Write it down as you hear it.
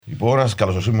Λοιπόν, να σας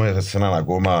καλωσορίσουμε σε έναν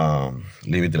ακόμα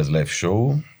Limitless Live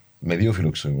Show με δύο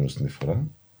φιλοξενούμενους την φορά,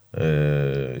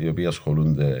 οι οποίοι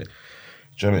ασχολούνται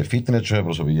και με fitness και με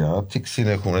προσωπική ανάπτυξη.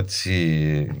 Έχουν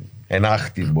έτσι ένα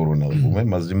άχτη, μπορούμε να το πούμε.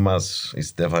 Μαζί μας η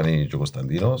Στέφανη και ο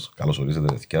Κωνσταντίνος. Καλώς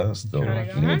ορίσατε παιδιά στο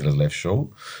Limitless Live Show.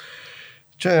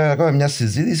 Και να κάνουμε μια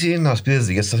συζήτηση, να μας πείτε τις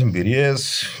δικές σας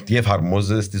εμπειρίες, τι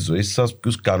εφαρμόζετε στη ζωή σας,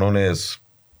 ποιους κανόνες,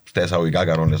 στα εισαγωγικά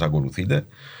κανόνες ακολουθείτε.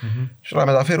 Και να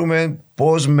μεταφέρουμε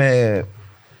πώς με,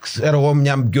 ξέρω εγώ,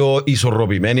 μια πιο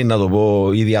ισορροπημένη, να το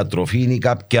πω, η διατροφή ή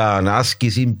κάποια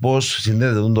άσκηση, πώς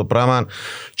συνδέεται το πράγμα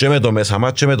και με το μέσα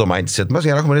μας και με το mindset μας,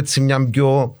 για να έχουμε έτσι μια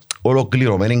πιο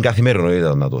ολοκληρωμένη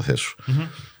καθημερινότητα, να το θέσω.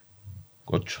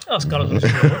 Κότσο. Ας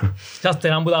καλωσορίσουμε. Είσαστε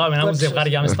ένα που τα αγαπημένα μου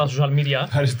ζευγάρια μες στα social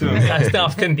media. Είστε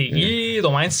αυθεντικοί,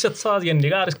 το mindset σας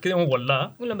γενικά αρέσκεται μου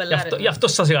πολλά. Γι' αυτό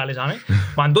σας εγκαλέσαμε.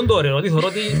 Μα αντών το ωραίο, ότι θεωρώ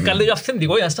ότι καλή και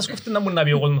αυθεντικό, για να σας σκοφτεί να μου να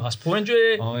πει ο κόσμος, ας πούμε.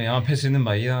 Άμα πέσει την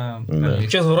παγίδα...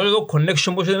 Και θεωρώ ότι το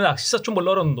connection που έχετε μεταξύ σας και πολύ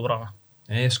ωραίο το πράγμα.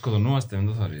 Σκοτωνούμαστε, μην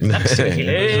το θωρείς. Εντάξει ρε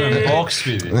φίλε.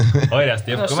 Όξπιδι. Ωραία,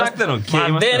 αστιεύκομαστε, οκ.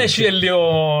 Μα δεν έχει λίγο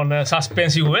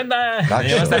suspense η κουβέντα.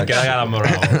 Είμαστε αρκετά καλά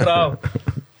μωρά.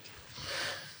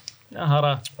 Μια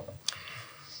χαρά.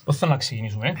 Πώς θα να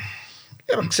ξεκινήσουμε,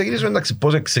 Να ξεκινήσουμε, εντάξει,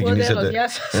 πώς ξεκινήσετε.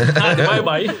 Άντε,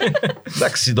 πάει.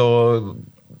 Εντάξει,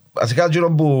 βασικά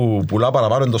το που πουλά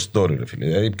παραπάνω είναι το story, ρε φίλε.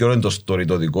 Δηλαδή, ποιο είναι το story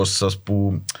το δικό σας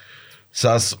που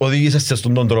σας οδήγησε σε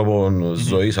αυτόν τον τρόπο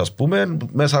ζωής, ας πούμε,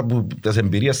 μέσα από τις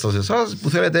εμπειρίες σας εσάς, που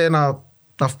θέλετε να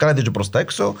βγάλετε και προς τα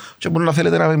έξω και που να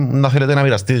θέλετε να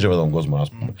μοιραστείτε και με τον κόσμο, ας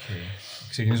πούμε.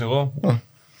 Ξεκινήσω εγώ.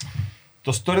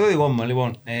 Το story το δικό μου,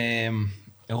 λοιπόν.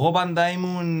 Εγώ πάντα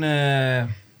ήμουν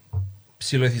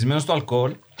ψιλοεθισμένος στο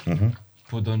αλκοόλ,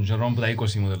 που τον καιρό που τα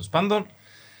 20 μου τέλος πάντων.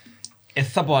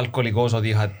 Θα πω αλκοολικός ότι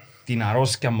είχα την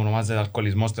αρρώσκια μου ονομάζεται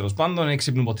αλκοολισμός τέλος πάντων. Δεν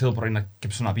ξύπνω ποτέ το πρωί να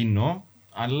κέψω να πίνω,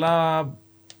 αλλά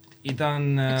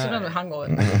ήταν... Ξύπνω με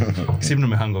hangover. Ξύπνω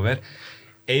με hangover.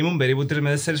 Ήμουν περίπου 3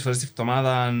 με 4 φορές τη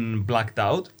βδομάδα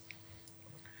blacked out.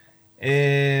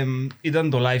 Ήταν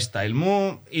το lifestyle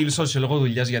μου, ήλσω και λόγω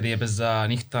δουλειάς γιατί έπαιζα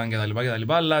νύχτα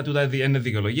κτλ. Αλλά τούτα είναι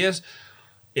δικαιολογίες.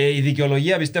 Η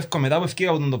δικαιολογία, πιστεύω, μετά που ευκήγα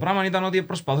από το πράγμα ήταν ότι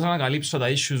προσπαθούσα να καλύψω τα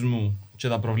issues μου και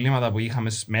τα προβλήματα που είχα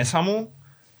μέσα μου,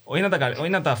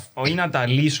 όχι να τα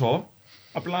λύσω,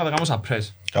 απλά να τα κάνω suppress.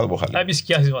 Κάτω από χαλί. Θα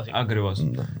επισκιάσεις βασικά. Ακριβώς.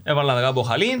 Έβαλα τα κάτω από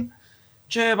χαλί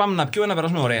και πάμε να πιούμε να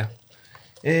περάσουμε ωραία.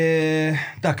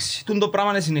 Εντάξει, το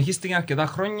πράγμα συνεχίστηκε αρκετά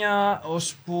χρόνια,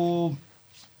 ώσπου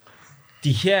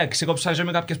τυχαία ξεκόψα και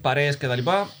με κάποιες παρέες και τα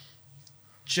λοιπά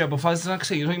και αποφάσισα να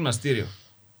ξεκινήσω γυμναστήριο.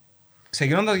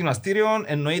 Ξεκινώντας γυμναστήριο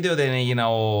εννοείται ότι δεν έγινα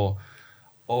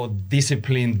ο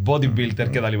disciplined bodybuilder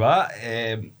και τα λοιπά.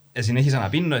 Συνέχισα να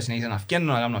πίνω, συνέχισα να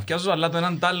φκαίνω, να κάνω να φκιάζω, αλλά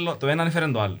το ένα έφερε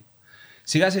το άλλο.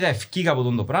 Σιγά σιγά ευκήκα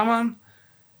από το πράγμα.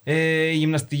 Η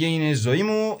γυμναστική είναι η ζωή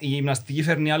μου, η γυμναστική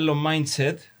φέρνει άλλο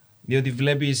mindset, διότι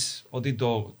βλέπεις ότι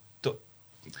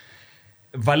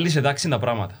βάλεις εντάξει τα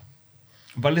πράγματα.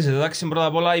 Βάλεις εντάξει πρώτα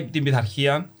απ' όλα την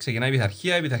πειθαρχία. Ξεκινάει η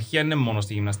πειθαρχία. Η πειθαρχία είναι μόνο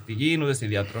στη γυμναστική, ούτε στη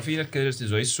διατροφή, έρχεται στη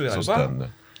ζωή σου κτλ. Σωστά, ναι.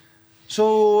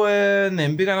 Ναι,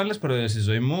 μπήκαν άλλες προτεραιότητες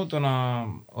στη ζωή μου, το να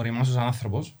οριμάσω σαν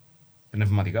άνθρωπος,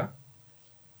 πνευματικά,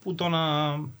 που το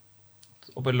να...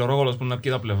 Ο πελωρόγολος που να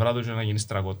πιει τα πλευρά του και να γίνει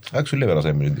στραγότη. Άξου λέει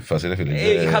πέρασε με τη φάση, ρε φίλε.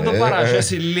 Είχα το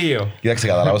παρασιώσει λίγο. Κοίταξε,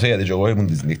 καταλάβω γιατί και εγώ ήμουν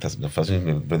της νύχτας. Στην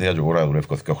φάση, παιδιά και εγώ να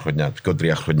δουλεύω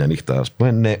 2-3 χρόνια νύχτα. Ας πούμε,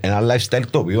 είναι ένα lifestyle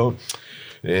το οποίο...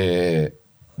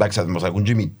 Εντάξει, μας ακούν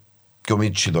και πιο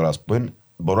μίτσι τώρα, ας πούμε.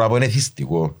 Μπορώ να πω είναι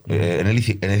εθιστικό. Είναι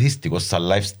εθιστικό σαν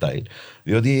lifestyle.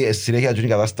 Διότι συνέχεια η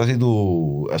κατάσταση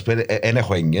του... Ας πούμε, δεν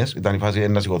έχω έννοιες. Ήταν η φάση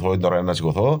να σηκωθώ, τώρα να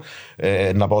σηκωθώ.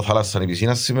 Να πάω θάλασσα στην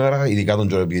πισίνα σήμερα. Ειδικά τον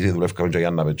Τζορ, επειδή δουλεύκαμε και για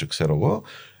να πέτσω, ξέρω εγώ.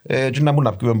 Και να μου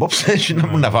να πιούμε πόψε και να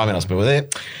μου να φάμε, ας πούμε.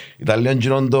 Ήταν λίγο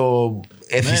γίνον το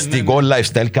εθιστικό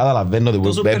lifestyle. Καταλαβαίνω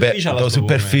το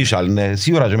superficial. Ναι.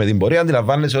 Σίγουρα και με την πορεία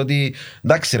αντιλαμβάνεσαι ότι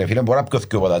εντάξει ρε φίλε, μπορεί να πιω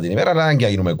δύο ποτά την ημέρα, αλλά και να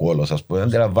γίνουμε κόλος, ας πούμε.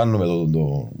 Αντιλαμβάνομαι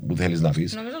το που θέλεις να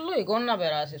πεις. Νομίζω λογικό να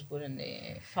περάσεις που είναι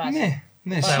η φάση.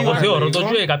 Ναι, Εγώ θεωρώ το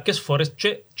και κάποιες φορές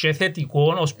και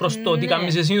θετικό ως προς το ότι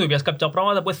κάνεις εσύ συνειδητοποιάς κάποια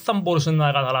πράγματα που δεν θα μπορούσες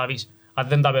να καταλάβεις αν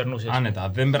δεν τα περνούσες. Άνετα,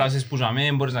 δεν περάσεις που ζαμε,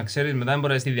 δεν μπορείς να ξέρεις, μετά δεν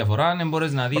μπορείς να δεις τη διαφορά, δεν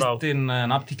μπορείς να δεις την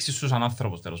ανάπτυξη σου σαν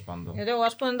άνθρωπος τέλος πάντων. Γιατί εγώ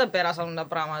ας πούμε δεν τα πέρασαν τα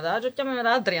πράγματα και πιάμε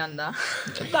μετά τα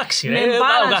 30. Εντάξει ρε,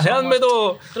 ο καθένας με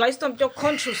το... Τουλάχιστον πιο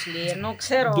consciously, ενώ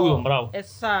ξέρω...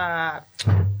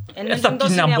 Θα πεις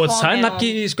μια μπότσα, να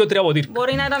πεις και 3 ποτήρια.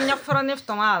 Μπορεί να ήταν μια φορά την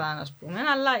εβδομάδα, ας πούμε,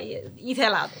 αλλά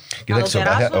ήθελα το. Κοίταξε,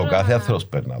 ο κάθε άνθρωπος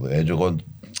περνά το. Εγώ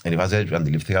εν φάση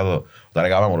αντιλήφθηκα το, όταν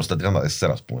έκανα μόνο στα 34,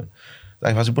 ας πούμε.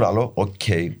 Ήταν η φάση που λέω, οκ,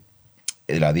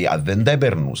 δηλαδή αν δεν τα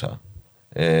επερνούσα,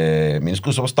 Μείνεις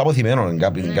όπως το αποθυμένο εν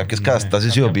κάποιες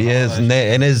καταστάσεις οι οποίες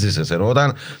δεν έζησες. Ενώ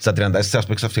όταν στα 34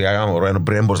 παίξα αυτικά μωρό,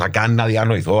 πριν μπορούσα καν να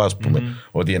διανοηθώ, ας πούμε,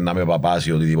 ότι να με παπάς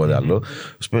ή οτιδήποτε άλλο.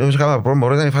 Σπέξα κάποιο πρώτο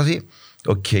μωρό ήταν η φάση,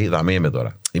 οκ, δαμέ είμαι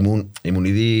τώρα. Ήμουν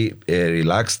ήδη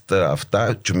relaxed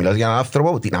αυτά και μιλάς για έναν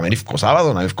άνθρωπο να μην ευκω Σάββατο,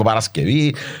 να μην ευκω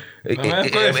Παρασκευή.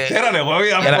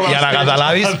 Για να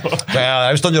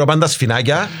καταλάβεις τον καιρό πάντα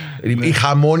σφινάκια,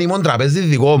 είχα μόνιμο τραπέζι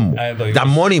δικό μου. Ήταν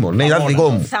μόνιμο, ναι, ήταν δικό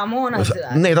μου.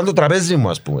 Ναι, ήταν το τραπέζι μου,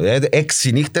 ας πούμε.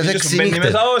 6 νύχτες, 6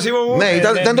 νύχτες. Ναι,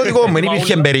 ήταν το δικό μου, δεν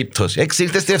υπήρχε περίπτωση. 6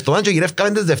 νύχτες τη εβδομάδα και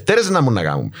γυρεύκαμε τις Δευτέρες να μου να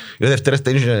κάνουμε. Οι Δευτέρες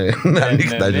τένισε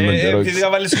νύχτα. Φυσικά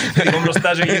βάλεις το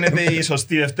μπροστά και γίνεται η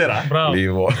σωστή Δευτέρα.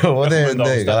 Λοιπόν, οπότε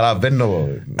καταλαβαίνω.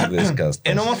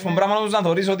 Είναι όμορφο πράγμα να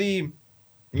το ρίσεις ότι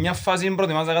μια φάση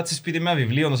προτιμάς να κάτσεις σπίτι με ένα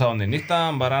βιβλίο το Σάββατο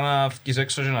νύχτα παρά να βγεις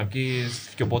έξω και να βγεις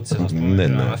και πότσες, ας πούμε, και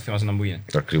να θυμάσαι να που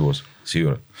γίνεται. Ακριβώς,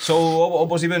 σίγουρα.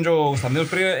 Όπως είπε και ο Κωνσταντίνος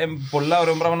πριν, είναι πολλά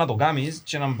ωραίο πράγμα να το κάνεις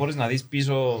και να μπορείς να δεις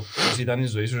πίσω πώς ήταν η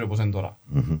ζωή σου και πώς είναι τώρα.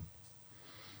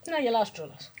 Να γελάς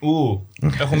κιόλας.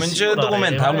 Έχουμε και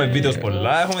ντοκομέντα, έχουμε βίντεος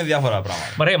πολλά, έχουμε διάφορα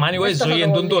πράγματα. Μαρέ, μα η ζωή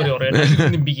είναι τον τόριο, ρε,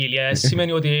 την ποικιλία.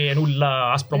 Σημαίνει ότι είναι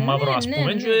ούλα άσπρο μαύρο, ας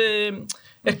πούμε, και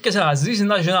έρχεσαι να ζήσεις,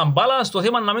 να έχεις έναν μπάλα, στο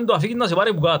θέμα να μην το αφήγεις να σε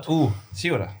πάρει που κάτω.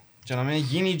 Σίγουρα. Και να μην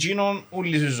γίνει εκείνον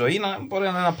όλη σου ζωή, να μπορεί να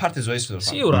είναι ένα πάρτι ζωής σου.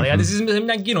 Σίγουρα, γιατί ζεις σε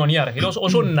μια κοινωνία, ρε φίλε,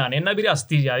 όσο να είναι, να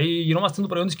επηρεαστείς, γιατί γινόμαστε το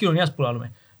προϊόν της κοινωνίας που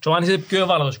λέμε. Και αν είσαι πιο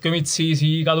ευάλωτος, πιο μητσής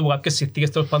ή κάτω από κάποιες συνθήκες,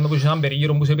 τέλος πάντων που έχεις έναν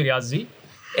περίγυρο που σε επηρεάζει,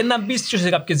 να μπεις και σε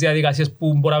κάποιες διαδικασίες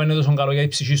που μπορεί να μην είναι τόσο καλό για την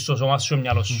ψυχή σου, το σώμα σου, το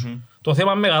μυαλό σου. Το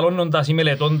θέμα μεγαλώνοντας ή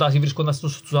μελετώντας ή βρίσκοντας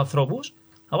τους ανθρώπους,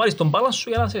 να βάλεις τον μπάλα σου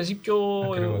για να είσαι εσύ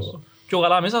πιο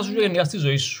καλά μέσα σου και γενικά στη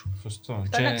ζωή σου.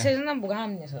 Αυτά να ξέρεις να που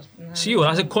κάνεις, ας πούμε. Σίγουρα,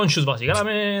 να είσαι conscious βασικά, να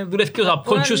με δουλεύει και ο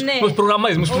subconscious με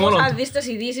προγραμματισμούς που μόνο. Όπως αν δεις τις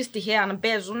ειδήσεις τυχαία να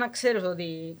παίζουν, να ξέρεις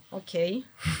ότι, οκ.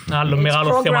 Άλλο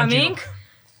μεγάλο θέμα.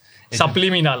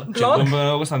 Subliminal. Και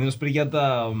ο Κωνσταντίνος πριν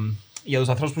για τους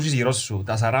ανθρώπους που είσαι γύρω σου,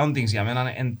 τα surroundings για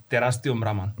μένα είναι τεράστιο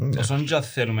πράγμα. Όσον και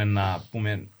θέλουμε να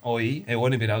πούμε, όχι, εγώ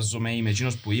επηρεάζομαι, είμαι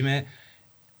εκείνος που είμαι,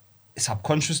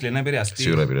 subconsciously να επηρεαστεί.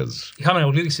 Σίγουρα επηρεάζεις. Είχαμε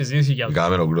ολή συζήτηση για αυτό.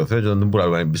 Είχαμε ολοκληρωθεί και δεν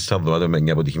μπορούμε να μπεις σαν δωμάτιο με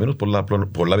 9 αποτυχημένους, πολλά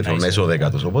πιθανόν να είσαι ο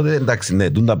δέκατος. Οπότε εντάξει, ναι,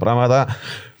 τούν τα πράγματα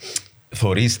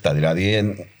θωρίστα, δηλαδή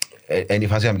είναι η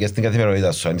φάση να πιέσεις την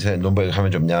καθημερινότητα σου. Είχαμε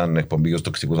και μια εκπομπή για τους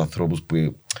τοξικούς ανθρώπους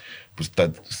που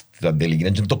στα τελική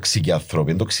είναι τοξικοί άνθρωποι,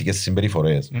 είναι τοξικές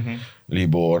συμπεριφορές.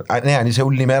 Λοιπόν, ναι, αν είσαι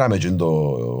όλη μέρα με το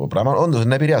πράγμα, όντως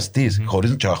να επηρεαστείς,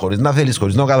 χωρίς να θέλεις,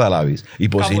 χωρίς να καταλάβεις.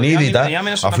 Υποσυνείδητα,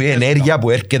 αφού η ενέργεια που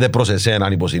έρχεται προς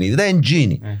εσένα υποσυνείδητα είναι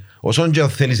τζίνι. Όσον και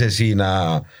θέλεις εσύ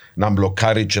να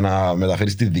μπλοκάρεις και να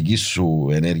μεταφέρεις τη δική σου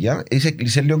ενέργεια,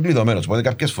 είσαι λίγο κλειδωμένος. Οπότε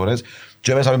κάποιες φορές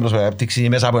και μέσα από την προσωπική ή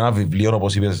μέσα από ένα βιβλίο,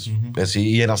 όπως είπες εσύ,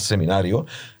 ή ένα σεμινάριο,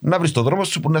 να βρεις τον δρόμο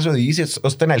σου που να σε οδηγήσει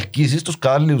ώστε να ελκύσεις τους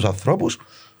κατάλληλους ανθρώπους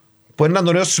που είναι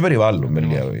το νέο σου περιβάλλον.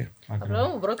 Απλά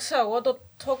μου πρόκεισα εγώ το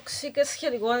toxic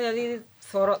σχετικό, δηλαδή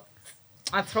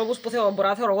ανθρώπους που μπορώ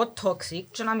να θεωρώ εγώ toxic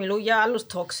και να μιλώ για άλλους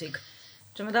toxic.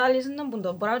 Και μετά λες να μπουν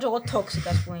το, μπορώ να είμαι εγώ toxic,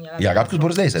 ας πούμε. Για κάποιους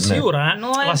μπορείς να είσαι, ναι. Σίγουρα,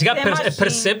 βασικά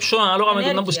perception ανάλογα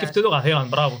με το που σκεφτεί το καθέναν,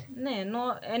 μπράβο. Ναι,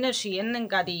 ενώ είναι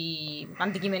κάτι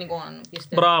αντικειμενικό,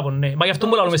 πιστεύω. Μπράβο, ναι. Μα γι' αυτό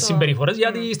μπορούμε να λέμε συμπεριφορές,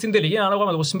 γιατί στην τελική είναι ανάλογα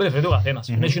με το πώς συμπεριφέρεται ο καθένας.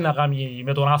 Δεν έχει να κάνει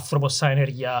με τον άνθρωπο σαν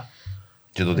ενέργεια.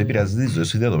 Και το τι επηρεάζει τη ζωή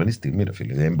σου διαδομένη στιγμή, ρε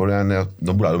φίλε. Δεν μπορεί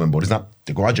να μπορείς να,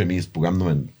 ακόμα και εμείς που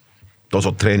κάνουμε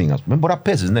τόσο training, ας πούμε, μπορεί να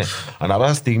πέσεις, ναι. Ανά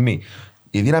πάσα στιγμή.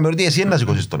 Η δύναμη είναι ότι εσύ να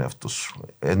σηκώσεις τον εαυτό σου.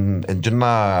 Εν και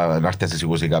να έρθει να σε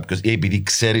σηκώσει κάποιος ή επειδή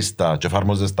ξέρεις τα και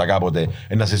εφαρμόζεις τα κάποτε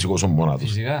να σε σηκώσουν μόνα τους.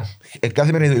 Φυσικά.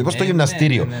 Καθημερινά, εγώ στο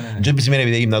γυμναστήριο. Δεν σημαίνει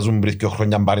επειδή γυμνάζουμε πριν 2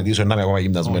 χρόνια αν παραιτήσω να είμαι ακόμα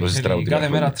γυμνασμένος στις τραγουδίες. Κάθε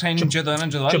μέρα training και το ένα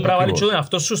και το άλλο. Και πρέπει να βάλεις τον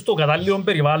εαυτό σου στο κατάλληλο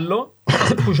περιβάλλον να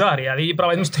σε πουσάρει. Δηλαδή πρέπει να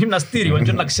βάλεις στο γυμναστήριο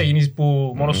και να ξεκινήσεις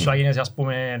που μόνος σου γίνεσαι, ας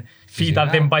πούμε, φύτα,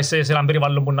 δεν πάει σε έναν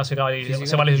περιβάλλον που να σε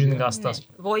βάλεις στην κατάσταση.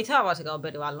 Βοηθά βασικά το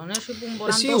περιβάλλον, έτσι που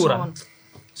μπορεί να είναι τόσο.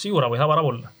 Σίγουρα βοηθά πάρα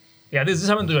πολλά. Γιατί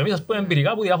ζήσαμε το εμείς, ας πούμε,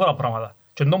 εμπειρικά από διάφορα πράγματα.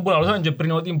 Και τον που λαλούσαμε και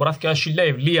πριν ότι μπορεί να φτιάσεις 1000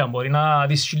 βιβλία, μπορεί να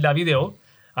δεις 1000 βίντεο,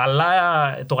 αλλά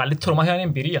το καλύτερο μάθημα είναι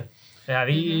εμπειρία.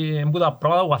 Δηλαδή, είναι τα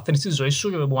πράγματα που μαθαίνεις στη ζωή σου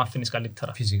και που μαθαίνεις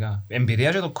καλύτερα. Φυσικά.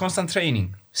 Εμπειρία και το constant training.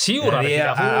 Σίγουρα. Δηλαδή,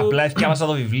 απλά έφτιασα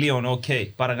το βιβλίο, οκ,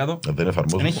 παρακάτω. Δεν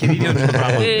εφαρμόζω. Δεν έχει βίντεο και το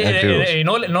πράγμα.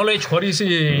 Knowledge χωρίς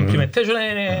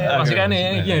implementation βασικά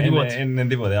είναι τίποτε. Είναι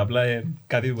τίποτε, απλά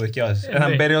κάτι που έφτιασες.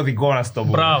 Έναν περιοδικό, να το πω.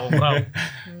 Μπράβο, μπράβο.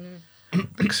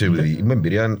 Με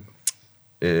εμπειρία,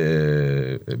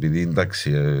 επειδή εντάξει,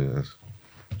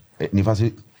 είναι η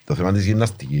φάση, το θέμα της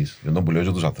γυμναστικής, για τον που λέω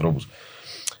και τους ανθρώπους,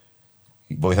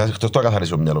 βοηθάς εκτός το να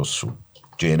καθαρίσεις το μυαλό σου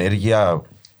και η ενέργεια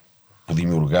που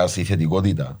δημιουργάς, η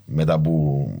θετικότητα μετά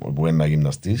που είναι να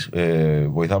γυμναστείς,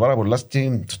 βοηθά πάρα πολλά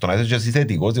στο να είσαι και εσύ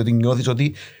θετικός, διότι νιώθεις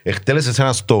ότι εκτέλεσες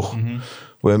έναν στόχο.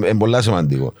 που είναι πολύ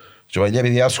σημαντικό. Και παλιά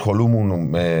επειδή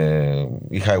ασχολούμουν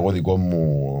είχα εγώ δικό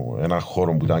μου έναν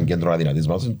χώρο που ήταν κέντρο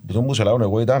αδυνατίσματος, που μου σε λαό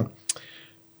εγώ ήταν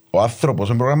ο άνθρωπος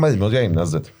είναι προγραμματισμένος για να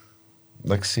γυμνάζεται.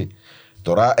 Εντάξει.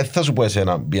 Τώρα δεν θα σου πω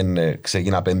εσένα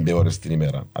ξεκίνα 5 ώρες την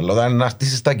ημέρα, αλλά όταν να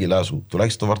χτίσεις τα κιλά σου,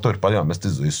 τουλάχιστον βάρ' το περπάτημα μέσα στη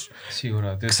ζωή σου.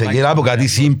 Ξεκίνα από κάτι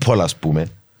simple, ας πούμε.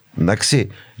 Εντάξει.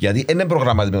 Γιατί δεν είναι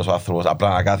προγραμματισμένος ο άνθρωπος απλά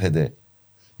να κάθεται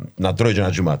να τρώει και να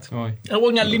τζουμάται.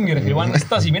 Εγώ μια λίμνη ρε φίλε, αν είναι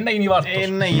στάση, μην να γίνει βάρτος.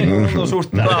 Να γίνει το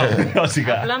σούρτα.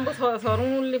 Απλά που θεωρούν,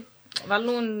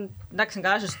 βάλουν, εντάξει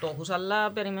καλά και στόχους,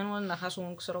 αλλά περιμένουν να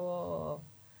χάσουν, ξέρω εγώ,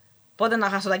 πότε να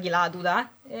χάσω τα κιλά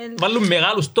τούτα. Βάλουν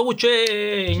μεγάλους στόχους και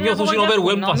νιώθουν στην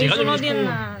overwhelm βασικά.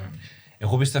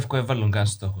 Εγώ πιστεύω έβαλουν καν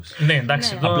στόχους. Ναι,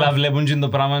 εντάξει. Απλά βλέπουν και το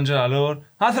πράγμα και λαλούν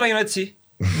 «Α, θέλω να γίνω έτσι».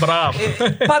 Μπράβο.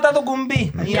 Πάτα το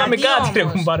κουμπί. Κάμε κάτι ρε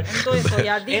κουμπάρε.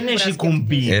 Εν έχει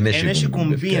κουμπί. Εν έχει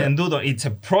κουμπί εν τούτο. It's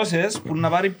a process που να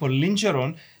πάρει πολύ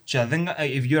καιρό και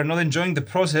if you are not enjoying the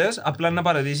process απλά να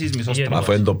παρατήσεις μισό στραβός.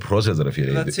 Αφού είναι το process ρε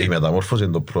φίλε. Η μεταμόρφωση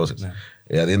είναι το process.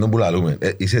 Γιατί είναι το που λαλούμε.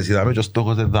 Είσαι εσύ δάμε και ο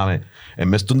στόχος δεν δάμε.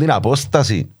 Μες την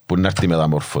απόσταση που είναι αυτή η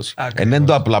μεταμόρφωση. Είναι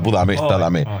το απλά που δάμε, τα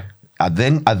δάμε.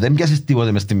 Αν δεν πιάσεις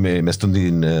τίποτε μες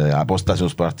στην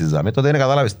απόσταση που αρτιζάμε, τότε δεν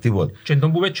καταλάβεις τίποτε. Και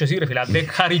τον που πέτεις εσύ ρε φίλε, αν δεν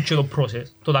χαρείς και το process,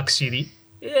 το ταξίδι,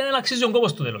 δεν αξίζει τον κόπο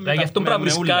στο τέλος. Γι' αυτό πρέπει να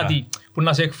βρεις κάτι που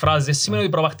να σε εκφράζει. Δεν σημαίνει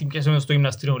ότι πρέπει να χτυπιέσαι στο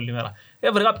γυμναστήριο όλη μέρα.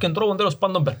 Έβρε κάποιον τρόπο τέλος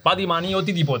πάντων περπάτημα ή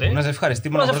οτιδήποτε. Να σε ευχαριστεί,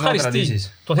 να σε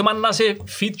κρατήσεις. Το θέμα είναι να σε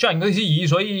fit και να νιώθεις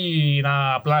υγιής, όχι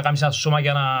να απλά να κάνεις ένα σώμα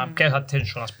για να πιάσεις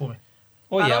attention, ας πούμε.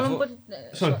 Όχι, αφού...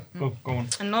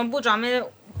 Ενώ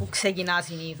που ξεκινά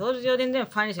συνήθως, διότι είναι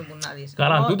εμφάνιση που να δεις.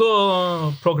 Καλά, τούτο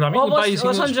προγραμμή που πάει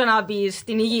συνήθως. Όσον και να πεις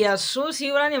την υγεία σου,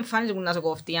 σίγουρα είναι εμφάνιση που να σε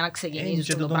κοφτεί για να ξεκινήσεις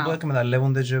το πράγμα. Και τούτο που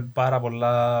εκμεταλλεύονται και πάρα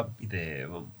πολλά,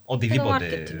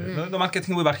 οτιδήποτε. Το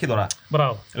marketing που υπάρχει τώρα.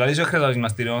 Μπράβο. Δηλαδή σε χρειάζεται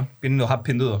γυμναστήριο, πίνει το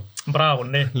happy τούτο. Μπράβο,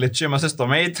 ναι. Λες και είμαστε στο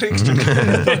Matrix και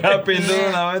πίνει το happy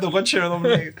τούτο, να βάλει το κότσινο το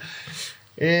Matrix.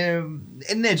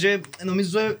 Ναι, και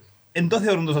νομίζω εν το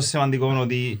θεωρούν τόσο σημαντικό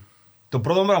ότι το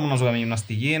πρώτο πράγμα που να σου κάνει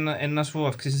γυμναστική είναι να σου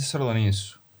αυξήσεις τη σερωτονίνη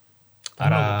σου.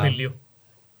 Άρα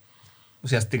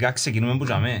ουσιαστικά ξεκινούμε που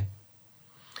τζαμέ.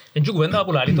 Είναι και κουβέντα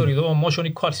που λαλεί το ρητό motion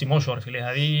equals emotion.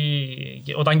 Δηλαδή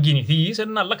όταν κινηθείς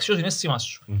είναι να αλλάξει το συναίσθημα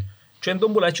σου. Και είναι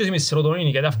τον που λαλεί και με τη σερωτονίνη,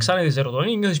 γιατί αυξάνεται η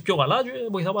σερωτονίνη, νιώθεις πιο καλά και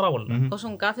βοηθά πάρα πολλά.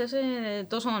 Όσον κάθεσαι,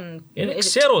 τόσον...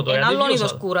 Ξέρω το. Είναι άλλον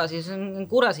είδος κούρασης,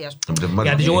 κούραση ας πούμε.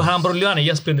 Γιατί εγώ είχα ένα πρόβλημα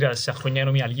ανεγείας πριν 3 χρόνια, είναι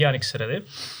ομοιαλγία, αν ξέρετε.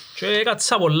 Και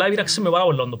έκατσα πολλά, πήραξε με πάρα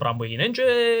πολλά το πράγμα που έγινε και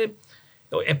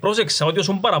πρόσεξα ότι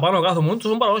όσον παραπάνω κάθομαι,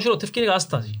 τόσο παραπάνω χειροτεύκει η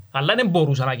κατάσταση. Αλλά δεν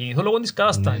μπορούσα να κινηθώ λόγω της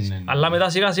κατάστασης. Αλλά μετά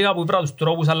σιγά σιγά που ήβρα τους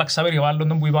τρόπους, άλλαξα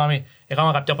περιβάλλον που είπαμε,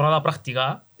 έκανα κάποια πράγματα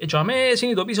πρακτικά και αμέ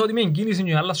συνειδητοποίησα ότι με εγκίνηση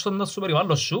και αλλάξοντας το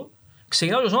περιβάλλον σου,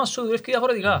 ξεκινάω και ο σώμας σου δουλεύει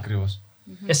διαφορετικά.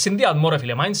 Συνδυασμό ρε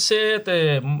φίλε, mindset,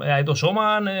 το σώμα,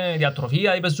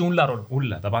 διατροφία, παίζουν όλα ρόλο.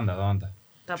 Ούλα, τα πάντα.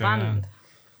 Τα πάντα.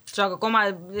 Και ακόμα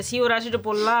σίγουρα έχει και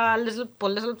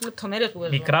πολλές λεπτομέρειες που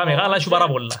παίζουν. Μικρά, μεγάλα, έχει πάρα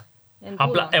πολλά.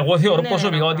 Απλά εγώ θεωρώ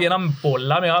προσωπικά ότι είναι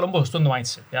πολλά μεγάλο ποσοστό το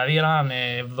mindset. Δηλαδή έναν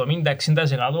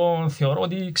 70-60% θεωρώ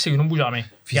ότι ξεκινούν που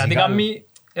γιάμε. Γιατί κάνουμε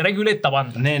regulate τα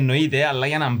πάντα. Ναι, εννοείται, αλλά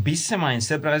για να μπεις σε mindset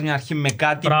πρέπει να κάνεις μια αρχή με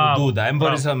κάτι που τούτα. Δεν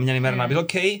μπορείς μια ημέρα να πεις, οκ,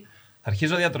 θα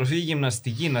αρχίσω διατροφή,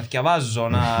 γυμναστική, να διαβάζω,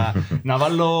 να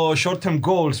βάλω short-term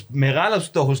goals, μεγάλους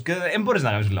στόχους και δεν μπορείς να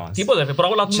κάνεις όλα μας. Τίποτε,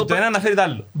 πράγμα και το ένα αναφέρει το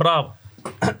άλλο. Μπράβο.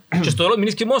 Και στο τέλος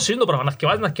μείνεις και μόνος είναι το πράγμα,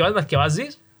 να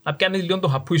θκευάζεις, να πιάνεις λίγο το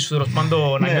χαπούι σου τέλος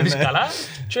πάντων, να νιώθεις καλά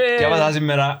και... Και άβαζα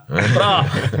σήμερα. Μπράβο.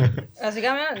 Βασικά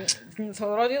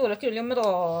θεωρώ ότι δουλεύει λίγο με το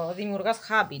δημιουργάς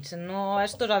habits, ενώ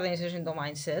έστω και δεν είσαι το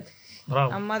mindset.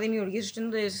 Άμα δημιουργήσεις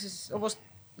όπως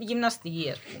η γυμναστική,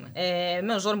 ας πούμε. Με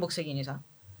τον ζόρι που ξεκίνησα.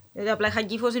 Γιατί απλά είχα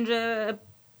κύφωση και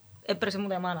έπρεσε μου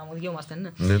τα μάνα μου, δικαιούμαστε, ναι.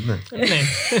 Ναι.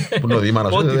 Που είναι ο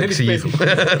Δήμανας, δεν εξηγήθου.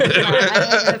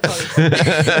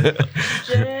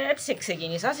 Και έτσι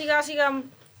ξεκίνησα, σιγά σιγά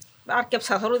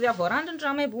άρκεψα θωρού διαφορά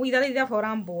και που είδα τη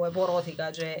διαφορά που επορώθηκα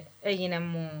και έγινε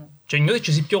μου... Και νιώθεις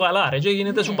και εσύ πιο καλά ρε και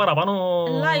γίνεται σου παραπάνω...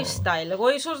 Lifestyle,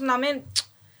 εγώ ίσως να μην...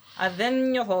 Αν δεν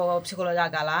νιώθω ψυχολογικά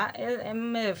καλά,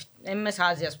 με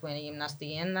σάζει ας πούμε η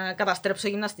γυμναστική, να καταστρέψω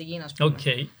γυμναστική ας πούμε.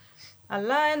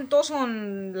 Αλλά είναι τόσο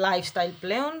lifestyle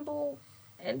πλέον που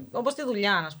όπως τη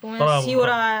δουλειά, ας πούμε,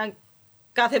 σίγουρα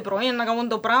κάθε πρωί να κάνουν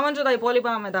το πράγμα και τα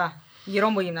υπόλοιπα μετά, γύρω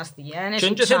από γυμναστική. Και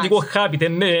είναι και θετικό habit, ναι.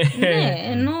 Ναι,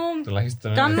 ενώ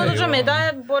κάνω το και μετά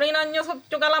μπορεί να νιώθω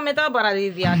πιο καλά μετά παρά τη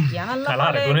διάρκεια.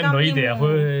 Καλά ρε, τον εννοείται, αφού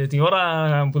την ώρα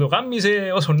που το κάνεις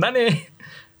όσο να είναι...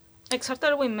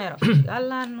 Εξαρτάται από ημέρα,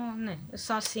 αλλά ναι,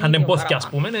 σαν σύνδιο. Αν εμπόθηκε ας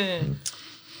πούμε,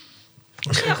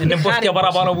 είναι εμπόθηκε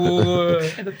παραπάνω που...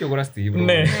 Είναι το πιο κουραστική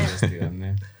πρόβλημα.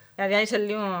 Δηλαδή αν είσαι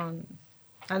λίγο...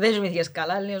 Αν δεν ζημιθείς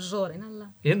καλά, λίγο ζόρι,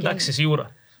 αλλά... Εντάξει,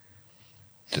 σίγουρα.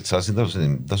 Σας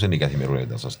τόσο είναι η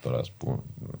καθημερινότητα σας τώρα, ας πούμε.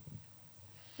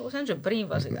 Εγώ σαν και πριν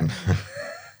βασικά.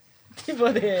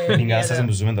 Τίποτε. Την κατάσταση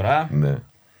που ζούμε τώρα. Ναι.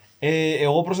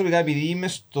 Εγώ προσωπικά επειδή είμαι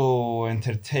στο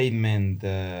entertainment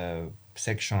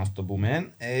section, ας το πούμε,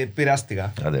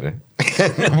 πειράστηκα. Άντε ρε.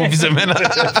 Μου πεις εμένα.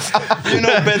 You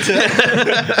know better.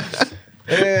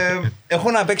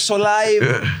 Έχω να παίξω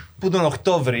live που τον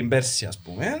Οκτώβρη, πέρσι ας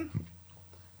πούμε.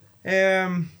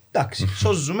 Εντάξει,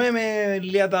 σώζουμε με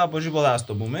λίατα από τίποτα ας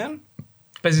το πούμε.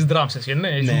 Παίζεις drums εσύ, ναι?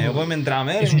 Ναι, εγώ είμαι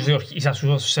drummer. Είσαι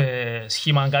σε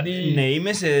σχήμα κάτι? Ναι,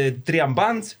 είμαι σε 3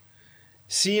 bands.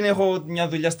 Συν έχω μια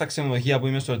δουλειά στα ξενοδοχεία που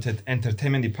είμαι στο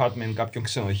entertainment department κάποιων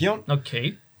ξενοδοχείων. Οκ.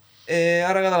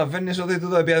 Άρα καταλαβαίνεις ότι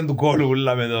τούτο επίαν του κόλου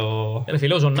ούλα με το Ρε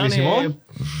φίλε, όσο να είναι,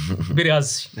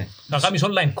 επηρεάζει. Να κάνεις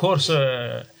online course,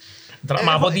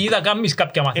 μα από ό,τι είδα κάνεις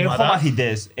κάποια μαθήματα. Έχω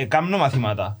μαθητές, κάνω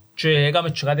μαθήματα. Και έκαμε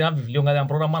και κάτι ένα βιβλίο, κάτι ένα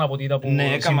πρόγραμμα από ό,τι είδα που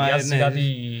συνδυάζει κάτι...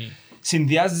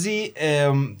 Συνδυάζει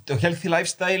το healthy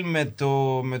lifestyle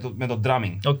με το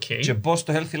drumming. Και πώς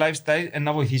το healthy lifestyle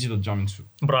να βοηθήσει το drumming σου.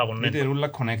 Μπράβο, ναι. Είναι όλα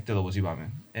connected όπως είπαμε.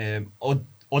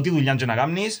 Ό,τι δουλειά και να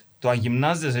κάνεις, το αν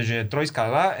γυμνάζεσαι και τρώεις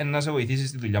καλά, να σε βοηθήσει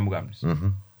στη δουλειά που κάνεις.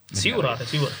 Σίγουρα,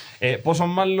 σίγουρα. Πόσο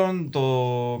μάλλον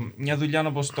μια δουλειά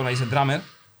όπως το να είσαι drummer,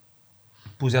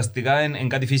 που ουσιαστικά είναι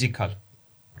κάτι physical.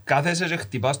 Κάθεσαι και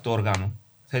χτυπάς το όργανο.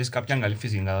 Θέλεις κάποια καλή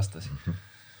φυσική κατάσταση.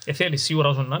 Θέλεις σίγουρα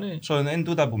όσο να είναι. Είναι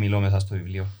τούτα που μιλώ μέσα στο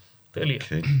βιβλίο. Τέλεια.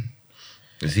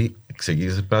 Εσύ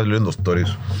ξεκίνησες πέρα λίγο το story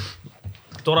σου.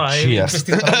 Τώρα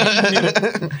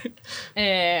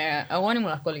εγώ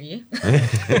ήμουν αλκοολική.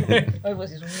 Όχι πως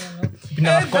ήσουν.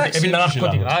 Έπινα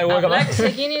ναρκωτικά. Απλά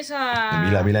ξεκίνησα...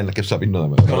 Μίλα, είναι και σου απίνω τα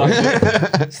μέρα.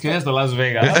 Σκέφτεσαι στο Las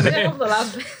Vegas. Έχω από το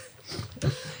Las Vegas.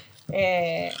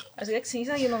 Βασικά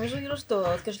ξεκίνησα και νομίζω γύρω στο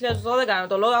 2012 με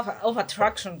το Law of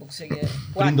Attraction που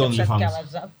πριν το άκουσα OnlyFans. και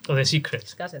άλλαζα. Το The Secret.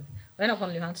 Σκάσε. Δεν έχω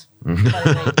OnlyFans.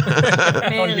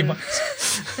 OnlyFans.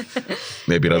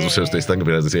 Ναι, πειράζεσαι στο Instagram,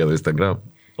 πειράζεσαι για το Instagram.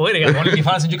 Όχι ρε, για το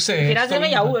OnlyFans δεν ξέρεις. Πειράζομαι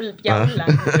για ούλα.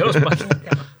 Τέλος πάντων.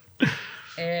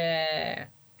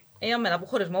 Ήταν μετά από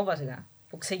χωρισμό βασικά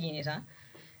που ξεκίνησα.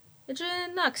 Έτσι,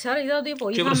 εντάξει, άρα είδα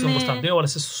ότι Και βρες τον βοήθαμε... Κωνσταντίνο,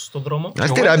 βάλεσαι στον δρόμο.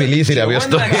 Ας τι να μιλήσει ρε, απ'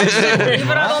 το.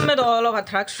 Ήβρα τον με το Law of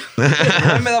Attraction.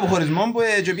 Μετά από χωρισμό που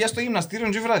πήγα στο γυμναστήριο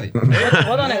και βράδυ.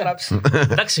 Εγώ τον έγραψα.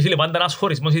 Εντάξει φίλε, πάντα ένας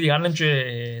χωρισμός γιατί κάνουν και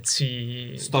έτσι...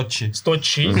 Στότσι.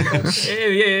 Στότσι.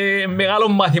 Μεγάλο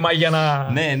μάθημα για να...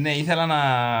 Ναι, ήθελα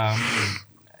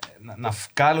να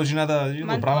βγάλω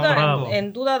το πράγμα.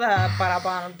 Εν τούτα τα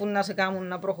παραπάνω που να σε κάνουν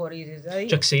να προχωρήσεις.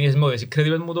 Και ξεκίνησες με το The Secret,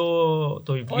 είπες μου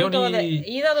το βιβλίο.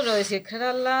 Είδα το The Secret,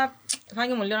 αλλά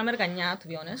φάνηκε μου λίγο αμερικανιά, to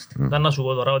be honest. Ήταν να σου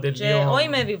πω τώρα ότι λίγο... Όχι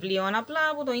με βιβλίο, απλά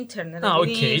από το ίντερνετ.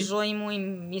 Γιατί η ζωή μου η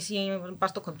μισή πάει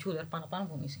στο κομπιούτερ, πάνω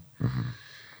από μισή.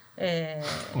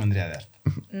 Κομμεντρία δέρτα.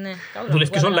 Ναι,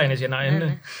 δουλεύκες online εσύ,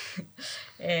 ναι.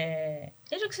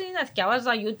 Έτσι ξεκίνησα,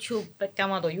 διαβάζα YouTube,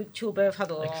 έκανα το YouTube, έφα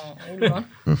το ούλον.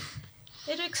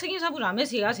 Έτσι ξεκίνησα που να με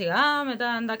σιγά σιγά, μετά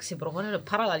εντάξει προχώρησε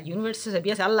Parallel Universe, σε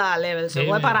πήγε σε άλλα levels.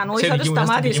 Εγώ παρανοήσα και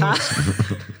σταμάτησα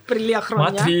πριν λίγα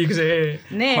χρόνια. Matrix,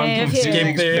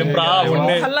 Ναι, μπράβο,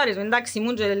 ναι. χαλάρις, εντάξει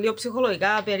ήμουν και λίγο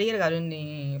ψυχολογικά περίεργα.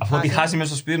 Αφού τη χάσει μες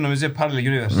στο σπίτι νομίζω Parallel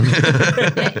Universe.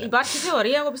 Υπάρχει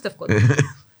θεωρία, εγώ πιστεύω.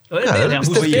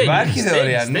 Υπάρχει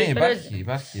θεωρία, ναι, υπάρχει.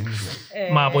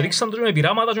 Μα αποδείξαν το με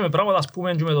πειράματα και με πράγματα, ας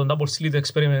πούμε, και με τον Double Slit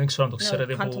Experiment, δεν ξέρω αν το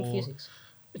ξέρετε.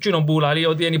 Εκείνο που λέει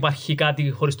ότι δεν υπάρχει κάτι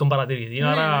χωρίς τον παρατηρητή,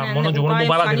 άρα μόνο και μόνο που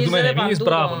παρατηρητούμε εμείς,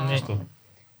 μπράβο.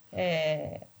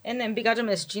 Ναι, μπήκα και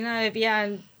μες στην Κίνα, πήγα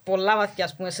πολλά βαθιά,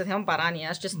 ας πούμε, σε θέμα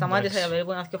παράνοιας και σταμάτησα για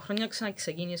περίπου 2 χρόνια,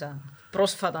 ξαναξεκίνησα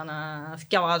πρόσφατα να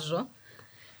διαβάζω.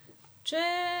 Και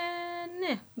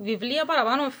ναι, βιβλία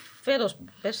παραπάνω φέτος,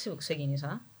 πέρσι που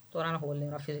ξεκίνησα. Τώρα δεν έχω πολύ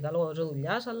ώρα φυσικά λόγω της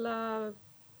δουλειάς, αλλά...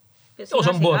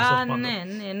 Όσο μπορείς.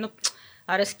 Ναι,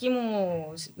 αρέσκει μου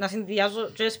να συνδυάζω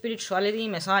και spirituality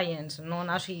με science,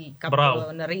 να έχει κάποιο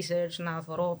research, να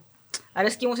θωρώ.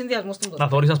 Αρέσκει μου συνδυασμός στον να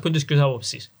θωρείς, ας πούμε, και σκύες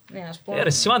απόψεις. Ναι, ας πούμε. Ρε,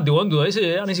 σημαντικό του,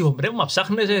 είσαι ανήσυχο πνεύμα,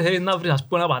 ψάχνεσαι, θέλεις να βρεις, ας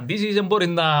πούμε, απαντήσεις, δεν μπορεί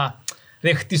να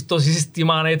δεχτείς το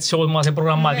σύστημα έτσι όπως μας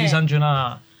προγραμματίσαν και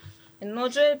να... Ενώ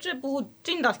και που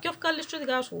τα δυο βγάλεις και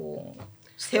δικά σου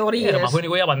θεωρίες. Μα αφού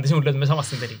είναι οι απαντήσεις μου λες μέσα μας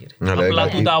στην εταιρική. Απλά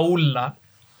του τα ούλα,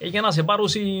 για να σε πάρουν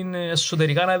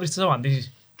εσωτερικά να βρεις τις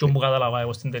απαντήσεις. Και όπου καταλαβα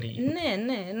εγώ στην εταιρική. Ναι.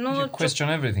 Question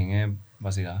everything,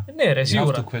 βασικά. Ναι ρε,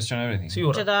 σίγουρα.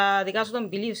 Και τα δικά σου των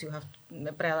beliefs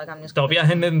πρέπει να τα κάνεις. Τα οποία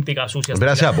δεν είναι δικά σου ουσιαστικά. Πρέπει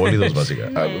να είσαι απολύτως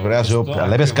βασικά.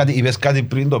 Αλλά είπες κάτι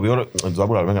πριν το οποίο το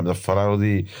που λέμε καμιά φορά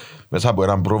ότι μέσα από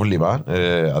ένα πρόβλημα,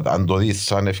 αν το δεις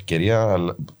σαν ευκαιρία,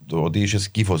 ότι είχες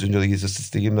κύφωση και ότι είσαι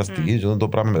στη γυμναστική και το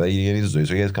πράγμα μετά γίνει η ζωή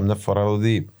σου. Γιατί καμιά φορά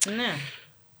ότι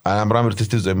Αν πράγμα ήρθες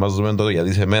στη ζωή μας δούμε τότε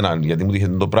γιατί σε μένα, γιατί μου τύχε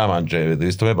το πράγμα και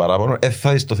δεις το με παράπονο,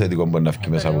 θα δεις το θετικό που μπορεί να φύγει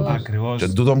μέσα από τους. Και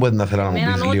τούτο μπορεί να θέλω να μου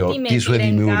πεις λίγο, τι σου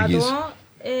δημιουργείς.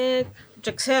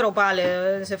 Και ξέρω πάλι,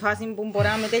 σε φάση που μπορεί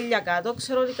να είμαι τέλεια κάτω,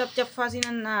 ξέρω ότι κάποια φάση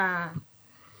είναι να...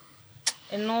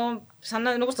 Ενώ, σαν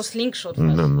να είναι όπως το slingshot.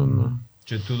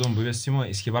 Και τούτο που είπες Σίμω,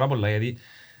 ισχύει πάρα πολλά, γιατί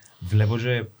βλέπω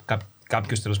και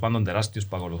κάποιος τέλος πάντων τεράστιος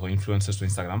που ακολουθώ, influencers στο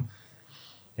Instagram,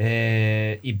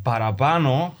 οι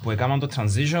παραπάνω που έκαναν το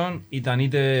transition ήταν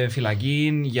είτε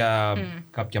φυλακή για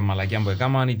κάποια μαλακιά που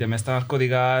έκαναν, είτε μες στα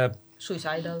ναρκωτικά,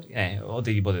 suicidal.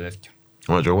 οτιδήποτε τέτοιο.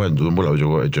 Μα και εγώ εν τούτον που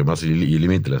λέω, και εμάς οι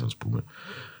Limitless ας πούμε,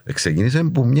 ξεκίνησε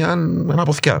που μια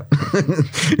αναποθκιά.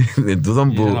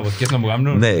 Ήταν αποθηκές να μου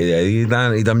κάνουν. Ναι,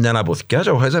 ήταν μια αναποθκιά και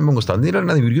αποφάσισαμε με τον Κωνσταντίνο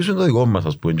να δημιουργήσουμε το δικό μας,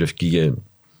 ας πούμε, και ευκήγε.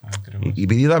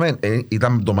 Επειδή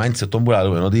ήταν το mindset που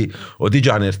λέμε, ότι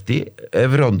και αν έρθει,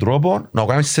 έβρε τον τρόπο να το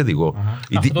κάνεις θετικό.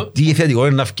 Τι θετικό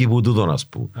είναι να βγει που τούτον, ας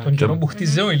πούμε. Τον καιρό που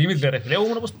χτίζαμε οι Limitless, ρε φίλε,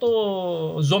 ήμουν όπως το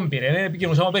ζόμπι, ρε,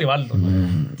 επικοινωνούσαμε περιβάλλον.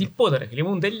 Τίποτε, ρε φίλε,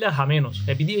 ήμουν τέλεια χαμένος.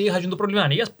 Επειδή είχα και το πρόβλημα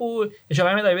ανήγειας που είχε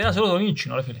πάει με τα επίπεδα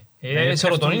σερωτονίντσινο, ρε φίλε.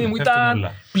 Σερωτονίνη μου ήταν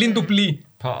πλην του πλή.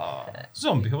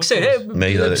 Ζόμπι. Ξέρε,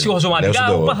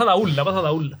 ψυχοσωματικά πάθα τα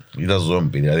ούλα. Ήταν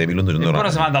ζόμπι, δηλαδή μιλούν τους Δεν μπορώ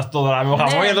να σε φανταστώ τώρα, με ο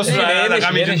χαμόγελος σου να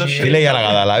κάνει και το shit. Φίλε, για να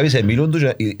καταλάβεις, μιλούν τους,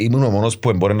 ήμουν ο μόνος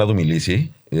που μπορεί να του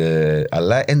μιλήσει,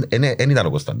 αλλά δεν ήταν ο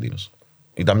Κωνσταντίνος.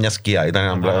 Ήταν μια σκιά, ήταν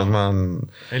ένα πράγμα...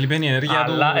 Έλειπε η ενέργεια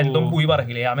του... Αλλά εν τόν που είπα ρε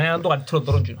φίλε, για μένα ήταν το καλύτερο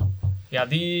τρόντζινο.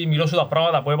 Γιατί μιλώ σου τα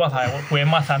πράγματα που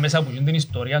έμαθα μέσα από την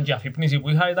ιστορία και η αφύπνιση που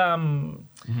είχα ήταν...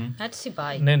 Έτσι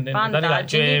πάει. Ναι,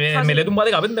 και μελέτουν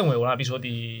πάντα 15 μου εγώ να πεις ότι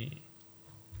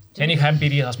δεν είχα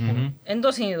εμπειρίες ας πούμε. Εν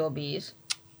το συνειδητοποιείς,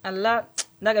 αλλά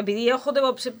επειδή έχω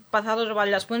το παθάτο και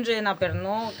παλιά, ας πούμε, και να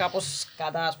περνώ κάπως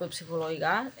κατά, ας πούμε,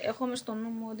 ψυχολογικά, έχω μες στο νου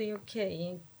μου ότι, οκ,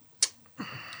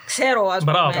 ξέρω, ας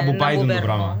πούμε, να που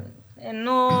περνώ.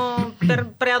 Ενώ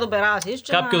πρέπει να το περάσεις.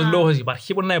 Κάποιος λόγος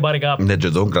υπάρχει που να υπάρχει κάποιος. Ναι, και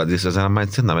εδώ κρατήσεις ένα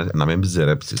mindset να μην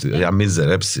ζερέψεις. Αν μην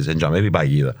ζερέψεις, έτσι να μην πει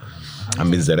παγίδα. Αν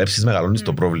μην ζερέψεις, μεγαλώνεις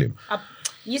το πρόβλημα.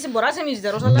 Είσαι μπορείς να είσαι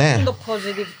μιστερός, αλλά είναι το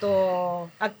positive, το...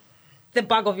 the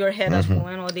back of your head, ας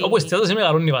πούμε. Όπου εστιάζεσαι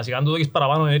μεγαλώνει βασικά, αν το δώσεις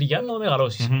παραπάνω ενέργεια, να το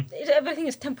μεγαλώσεις.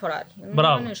 Everything is temporary.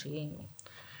 Μπράβο.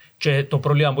 Και το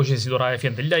πρόβλημα που έχεις εσύ τώρα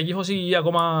έφυγε τελειά γύχος ή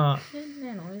ακόμα...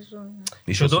 Ναι, νομίζω.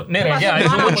 Ναι ρε,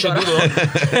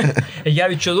 για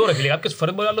διτσο του ρε φίλε, κάποιες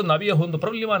φορές μπορεί άλλος να πει έχουν το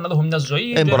πρόβλημα, να το έχουν μια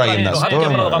ζωή, να το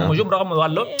κάνουμε το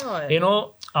άλλο.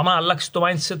 Ενώ άμα αλλάξεις το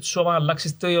mindset σου, άμα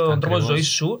αλλάξεις τον τρόπο ζωής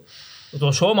σου,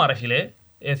 το σώμα ρε φίλε,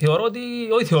 θεωρώ ότι,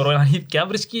 όχι θεωρώ, είναι αλήθεια,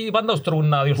 βρίσκει πάντα τους τρόπους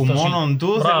να διορθώσει. Που μόνον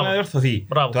του θέλει να διορθωθεί.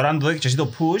 Τώρα αν το δέχεις εσύ το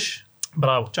push,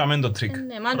 μπράβο. Και αμέν το trick.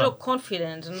 Ναι, μαν το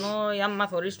confidence, ενώ άμα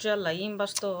θωρείς και αλλαγή, πας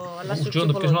στο αλλάσεις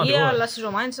ψυχολογία, αλλάσεις το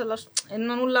mindset,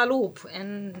 ενώ όλα loop.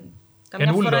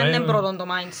 Καμιά φορά είναι πρώτον το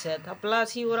mindset, απλά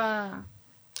σίγουρα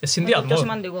είναι πιο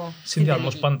σημαντικό.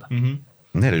 Συνδυασμός πάντα.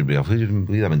 Ναι ρε, αφού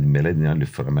είδαμε τη μελέτη την άλλη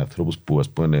φορά με ανθρώπους που ας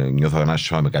πούμε νιώθαν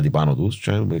άσχημα με κάτι πάνω τους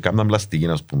και κάμναν πλαστική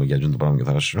ας πούμε για το πράγμα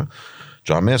νιώθαν άσχημα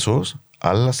και αμέσως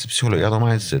άλλασε η ψυχολογία το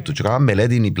mindset του και κάμναν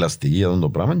μελέτη η πλαστική για το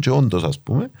πράγμα και όντως ας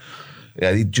πούμε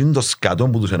δηλαδή το σκατό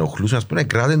που τους ενοχλούσαν ας πούμε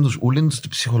κράτην τους ούλην τους τη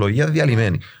ψυχολογία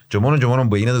διαλυμένη και μόνο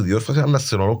που έγινε το διόρθωση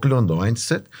άλλασε ολόκληρο το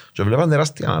mindset και βλέπαν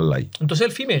τεράστια αλλαγή. Το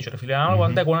self-image ρε φίλε,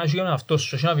 αν τα εικόνα και με αυτό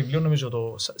σε ένα βιβλίο νομίζω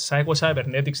το Psycho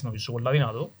Cybernetics νομίζω πολλά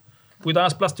δυνατό που ήταν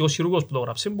ένας πλαστικός χειρούργος που το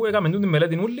γράψε που έκαμε την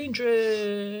μελέτη ούλη και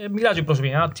μιλάζει η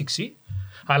προσωπική ανάπτυξη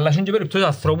αλλά είναι και περιπτώσεις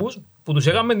ανθρώπους που τους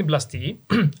έκαμε την πλαστική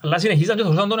αλλά συνεχίζαν και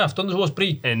θεωρούσαν τον εαυτόν τους όπως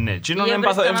πριν. Ναι, και είναι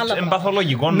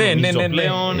εμπαθολογικό νομίζω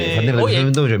πλέον.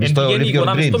 Βγαίνει η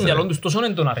εικόνα μες στο μυαλό τους τόσο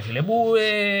έντονα ρε φίλε που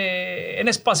δεν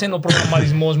έσπασε ο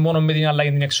προγραμματισμός μόνο με την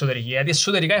αλλαγή την εξωτερική γιατί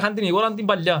εσωτερικά είχαν την εικόνα την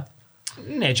παλιά.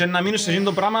 Ναι, και να μείνουν σε αυτό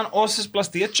το πράγμα όσες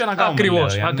πλαστικές και να κάνουν.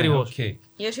 Ακριβώς.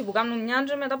 Οι όσοι που κάνουν μια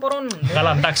και μετά πορώνουν.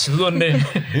 Καλά, εντάξει, τούτο ναι.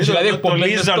 Δηλαδή το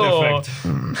Lizard Effect.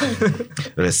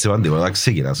 Ρε, σημαντικό, να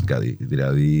ξεκινάς κάτι.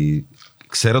 Δηλαδή,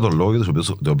 ξέρω τον λόγο για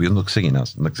το οποίο το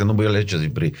ξεκινάς. Να ξέρω τον που έλεγες και εσύ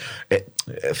πριν.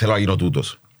 Θέλω να γίνω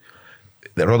τούτος.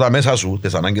 Ρώτα μέσα σου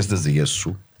τις ανάγκες τις δικές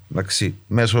σου. Εντάξει,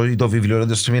 μέσω ή το βιβλίο, ή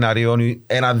το σεμινάριο, ή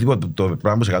ένα τίποτα το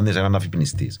πράγμα που σε κάνει να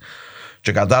αφυπνιστείς.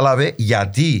 Και κατάλαβε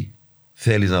γιατί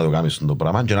θέλεις να το κάνεις το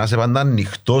πράγμα και να είσαι πάντα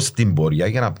ανοιχτός στην πορεία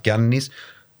για να πιάνεις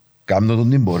κάνω τον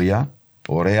την πορεία,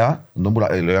 ωραία,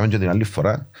 λέγαμε και την άλλη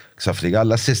φορά, ξαφνικά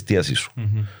αλλάσεις εστίαση σου.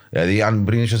 Δηλαδή αν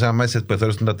πριν είσαι ένα mindset που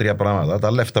εθώρες τα τρία πράγματα, τα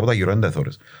άλλα 7 από τα γύρω είναι τα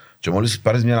εθώρες. Και μόλις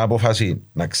πάρεις μια απόφαση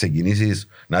να ξεκινήσεις,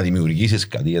 να δημιουργήσεις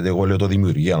κάτι, γιατί εγώ λέω το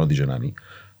δημιουργία, ό,τι και να είναι,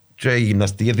 και η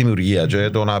γυμναστική δημιουργία και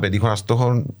το να πετύχω ένα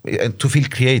στόχο, to feel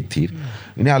creative,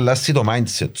 είναι αλλάσει το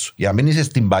mindset σου. Για να μην είσαι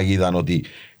στην παγίδα ότι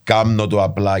κάνω το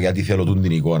απλά γιατί θέλω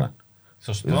την εικόνα.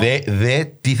 Δε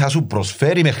τι θα σου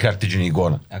προσφέρει μέχρι αυτή την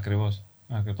εικόνα. Ακριβώς.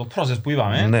 Το process που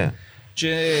είπαμε. Ναι.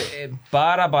 Και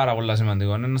πάρα πολλά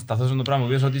σημαντικό είναι να σταθώ στο πράγμα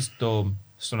που ότι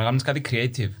στο να κάνεις κάτι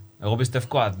creative. Εγώ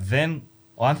πιστεύω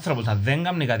ο άνθρωπος αν δεν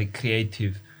κάνει κάτι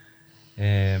creative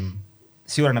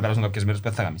σίγουρα να περάσουν κάποιες μέρες που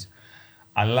δεν θα κάνεις.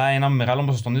 Αλλά ένα μεγάλο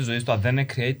ποσοστό της ζωής του αν δεν είναι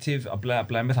creative απλά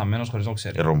είναι πεθαμένος χωρίς να το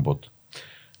ξέρει. Ρομπότ.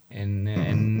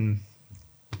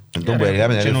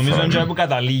 Και νομίζω ότι που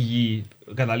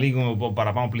καταλήγει ο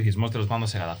παραπάνω πληθυσμός τέλος πάντων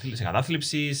σε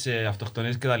κατάθλιψη, σε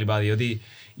αυτοκτονίες κτλ. Διότι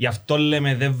γι' αυτό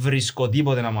λέμε δεν βρίσκω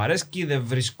τίποτε να μου αρέσει, δεν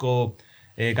βρίσκω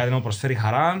κάτι να μου προσφέρει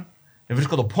χαρά, δεν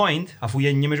βρίσκω το point, αφού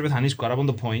γεννιέμαι και πεθανίσκω, άρα από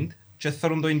το point και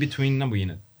θέλουν το in-between να μου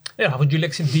γίνεται. Αφού και η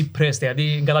λέξη depressed,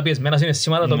 γιατί καταπιεσμένα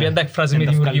συναισθήματα τα οποία τα εκφράζει με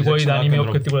δημιουργικότητα ή με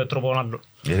οποιοδήποτε τρόπο άλλο.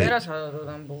 Πέρασα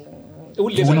τότε που...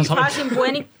 Στη φάση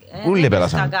που δεν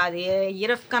έφτακα κάτι,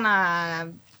 γύρευκα να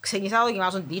ξεκινήσω να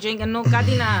δοκιμάσω DJ και εννοώ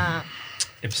κάτι να...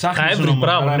 Ψάχνεις όμως,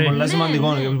 αλλά είναι πολύ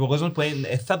σημαντικό. Ο κόσμος που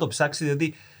θα το ψάξει,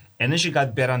 διότι δεν έχει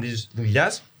κάτι πέραν της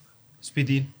δουλειάς,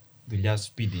 σπίτι, δουλειάς,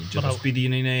 σπίτι. Και το σπίτι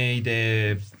είναι είτε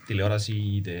τηλεόραση,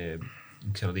 είτε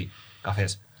ξέρω τι,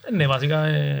 καφές. Ναι, βασικά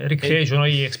recreation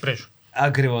ή expression.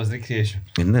 Ακριβώς,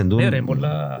 recreation. Ναι ρε,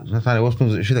 πολλά... Εγώ έχω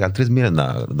 13 μήνες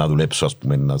να δουλέψω, ας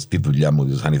πούμε, στη δουλειά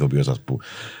μου, σαν ηθοποιός, ας πούμε.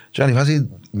 Και αν η φάση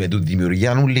με τη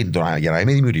δημιουργία νουλή, για να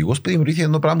είμαι δημιουργικός, δημιουργήθηκε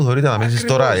το πράγμα που θεωρείται να μένεις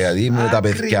τώρα, γιατί με τα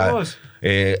παιδιά.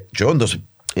 Και όντως,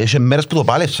 έχει μέρες που το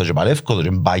πάλευσα και παλεύκω το και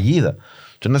είναι παγίδα.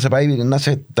 Και να σε πάει, να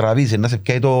σε τραβήσει, να σε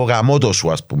πιάει το γαμότο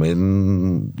σου, ας πούμε,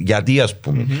 γιατί, ας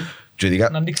πούμε.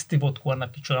 Να ανοίξεις την ποτκούα, να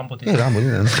πεις το γαμότο.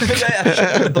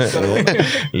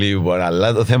 Λοιπόν,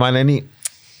 αλλά το θέμα είναι,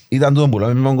 ήταν τούτο που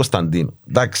λέμε με τον Κωνσταντίνο.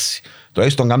 Εντάξει,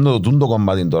 τουλάχιστον κάνω το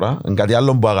κομμάτι τώρα, είναι κάτι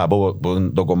άλλο που αγαπώ,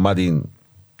 το κομμάτι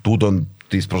τούτο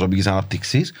της προσωπικής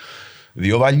ανάπτυξης,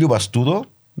 δύο βάλιου πας τούτο,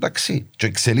 εντάξει, και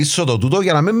εξελίσσω το τούτο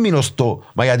για να μην μείνω στο,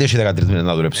 μα γιατί έχει 13 μήνες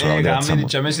να δουλέψω.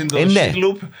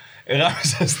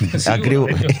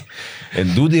 Ακριβώς.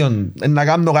 Εν τούτο, να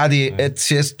κάνω κάτι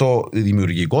έτσι έστω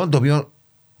δημιουργικό, το οποίο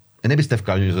δεν πιστεύω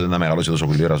κάποιος ότι να μεγαλώσει τόσο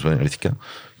πολύ ώρα, αλήθεια.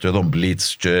 Και τον Blitz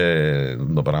και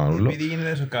το πράγμα όλο. Επειδή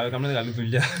γίνεται κάνετε καλή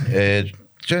δουλειά.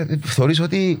 Και θεωρείς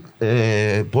ότι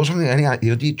πόσο είναι,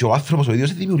 διότι και ο άνθρωπος ο ίδιος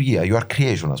είναι δημιουργία, you are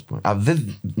creation, ας πούμε.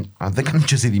 Αν δεν κάνεις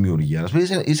και εσύ δημιουργία, ας πούμε,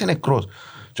 είσαι νεκρός.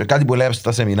 Και κάτι που έλεγα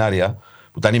στα σεμινάρια,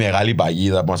 που ήταν η μεγάλη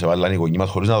παγίδα που μας έβαλαν οι γονείς μας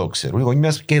χωρίς να το ξέρουν. Οι γονείς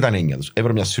μας και ήταν έννοια τους.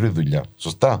 Έπρεπε μια σειρή δουλειά.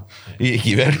 Σωστά. Η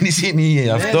κυβέρνηση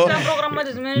είναι αυτό. Ήταν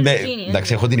προγραμματισμένη σκηνή.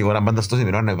 Εντάξει, έχω την εικόνα πάντα στο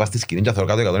σεμινάριο να βάζεις τη σκηνή και θα θέλω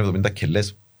κάτω 170 και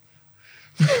λες.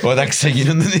 Όταν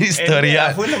ξεκινούν την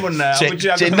ιστορία.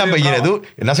 Και ήταν που γίνεται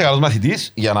να είσαι καλός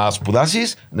μαθητής για να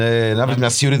σπουδάσεις, να βρεις μια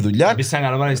σίγουρη δουλειά.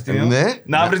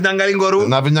 Να βρεις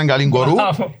μια καλή κορού.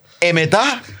 Μετά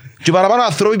και παραπάνω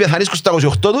άνθρωποι πεθανίσκουν στα 28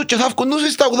 του και θα αυκοντούν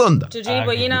στα 80. Και εκείνοι που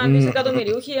έγιναν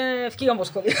δισεκατομμυριούχοι ευκήγαν από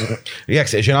σχολείο.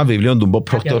 Κοίταξε, έχει ένα βιβλίο του Bob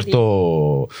Proctor,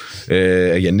 το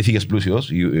 «Γεννήθηκες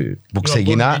πλούσιος», που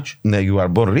ξεκινά, You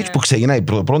are born rich, που ξεκινάει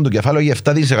το πρώτο κεφάλαιο για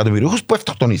 7 δισεκατομμυριούχους που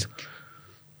αυτοκτονείς.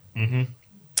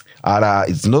 Άρα,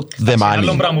 it's not the money.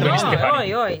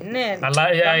 Όχι, ναι. Αλλά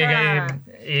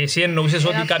εσύ εννοούσες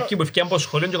ότι κάποιοι που ευκαιραν από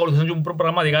σχολείο και ακολουθούν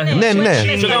προγραμματικά. Ναι,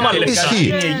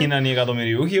 ισχύει. Έγιναν οι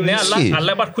εκατομμυριούχοι. Ναι,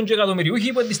 αλλά υπάρχουν και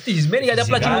εκατομμυριούχοι που είναι δυστυχισμένοι γιατί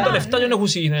απλά κινούν τα λεφτά και δεν έχουν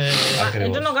σύν.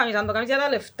 Δεν το κάνεις, αν το κάνεις για τα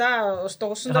λεφτά, ο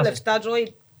στόχος σου είναι τα λεφτά και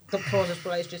όχι το process που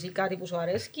λάζεις και εσύ κάτι που σου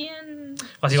αρέσει.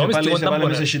 Βασικά μυστικό ήταν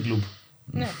μπορεί.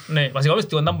 Ναι, βασικά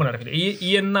μυστικό ήταν μπορεί.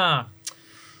 Ή ένα...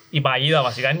 Η παγίδα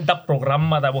βασικά είναι τα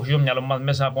προγράμματα που έχει ο μυαλό μας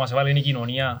μέσα που μας έβαλε η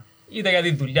κοινωνία, είτε για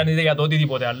τη δουλειά είτε για το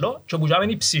οτιδήποτε άλλο, και που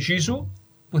είναι η ψυχή σου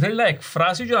που θέλει να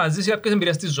εκφράσει και να ζήσει κάποιες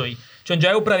εμπειρίες στη ζωή. Και όχι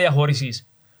πρέπει να διαχωρίσεις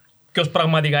ποιος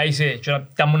πραγματικά είσαι και να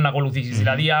κάνουν να ακολουθήσεις.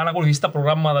 Δηλαδή, αν ακολουθήσεις τα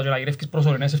προγράμματα και να γυρεύεις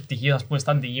προσωρινές ευτυχίες, ας πούμε,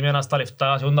 στα αντικείμενα, στα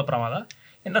λεφτά, σε όλα τα πράγματα,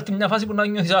 είναι να έρθει μια φάση που να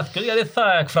νιώθεις άθικος, γιατί δεν θα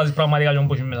εκφράσεις πραγματικά και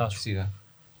όπως είναι μέσα σου.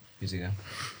 Φυσικά.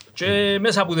 Και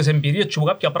μέσα από τις εμπειρίες και από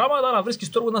κάποια πράγματα να βρίσκεις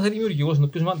τρόπο να είσαι δημιουργικός, είναι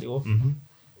το πιο σημαντικό.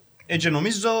 Έτσι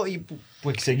νομίζω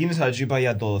που ξεκίνησα και είπα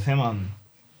για το θέμα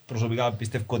προσωπικά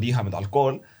πιστεύω ότι είχα με το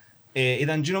αλκοόλ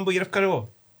ήταν εκείνο που γυρεύκα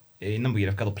εγώ. Ήταν που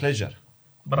γυρεύκα το pleasure.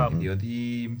 Μπράβο. Διότι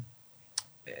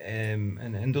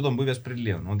είναι τούτο που είπες πριν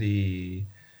λίγο, ότι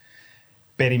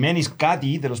περιμένεις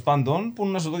κάτι τέλος πάντων που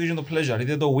να σου δώσει το pleasure,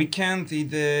 είτε το weekend,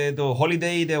 είτε το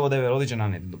holiday, είτε whatever, ό,τι και να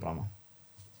είναι το πράγμα.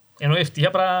 Ενώ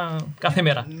ευτυχία κάθε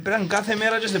μέρα. Πρέπει κάθε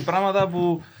μέρα και σε πράγματα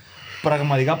που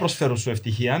πραγματικά προσφέρουν σου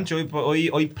ευτυχία και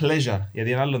όχι pleasure, γιατί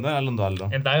είναι άλλο το ένα, άλλο το άλλο.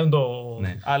 Εντάξει το...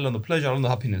 Ναι, άλλο το pleasure, άλλο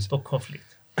το happiness. Το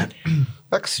conflict.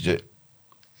 Εντάξει και...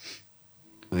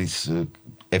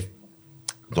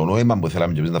 Το νόημα που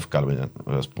θέλαμε και εμείς να βγάλουμε,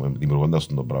 δημιουργώντας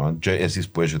το πράγμα, και εσείς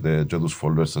που έχετε και τους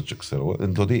followers σας και ξέρω εγώ,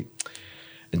 είναι το ότι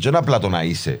δεν είναι απλά το να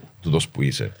είσαι τούτος που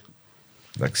είσαι.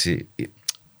 Εντάξει,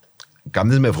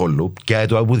 κάνεις με follow και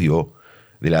το από δύο.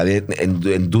 Δηλαδή,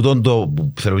 εν τούτον το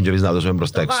που θέλουμε και εμείς να δώσουμε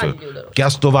προς τα έξω. Και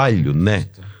ας το value, ναι.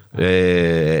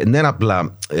 Ναι,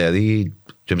 απλά, δηλαδή,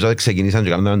 και εμείς όταν ξεκινήσαμε και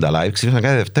κάναμε τα live, ξεκινήσαμε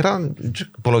κάθε Δευτέρα,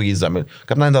 υπολογίζαμε.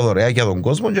 Κάναμε τα δωρεά για τον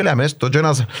κόσμο και λέμε στο και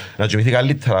να κοιμηθεί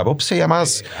καλύτερα απόψε για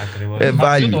μας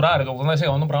value. Τώρα ρε, το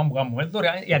 80% των πράγμα που κάνουμε,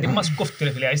 γιατί μας κόφτει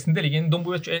ρε φίλε, στην τελική,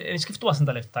 δεν σκεφτούμαστε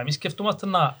τα λεφτά, εμείς σκεφτούμαστε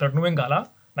να περνούμε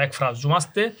καλά, να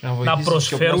εκφραζόμαστε, να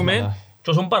προσφέρουμε και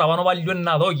όσον παραπάνω value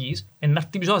να δώκεις, να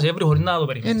έρθει πίσω να σε έβρει χωρίς να το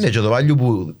περιμένεις. Ναι, και το value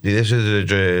που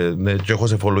και έχω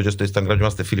σε follow και στο Instagram και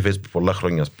είμαστε φίλοι Facebook πολλά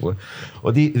χρόνια, ας πούμε,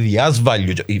 ότι διάς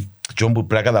value και όπου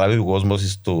πρέπει να καταλάβει ο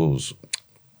κόσμος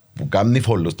που κάνει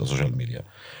follow στα social media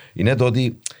είναι το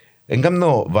ότι δεν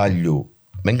κάνω value,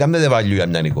 δεν κάνετε value για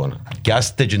μια εικόνα και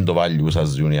άστε και το value που σας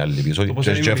ζουν οι άλλοι πίσω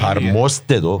και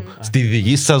εφαρμόστε το στη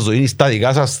δική σας ζωή, στα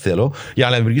δικά σας θέλω για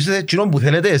να δημιουργήσετε εκείνο που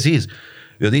θέλετε εσείς.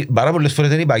 Διότι πάρα πολλές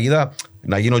φορές είναι η παγίδα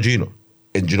να γίνω εκείνο.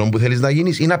 Εκείνο που θέλεις να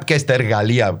γίνεις ή να πιάσεις τα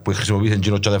εργαλεία που χρησιμοποιείς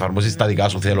εκείνο και να εφαρμόσεις τα δικά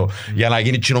σου θέλω για να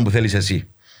γίνεις εκείνο που θέλεις εσύ.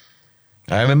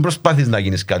 Δεν προσπαθείς να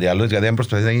γίνεις κάτι άλλο, γιατί αν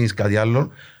προσπαθείς να γίνεις κάτι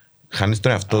άλλο, χάνεις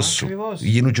τον εαυτό σου.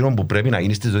 Γίνουν εκείνο που πρέπει να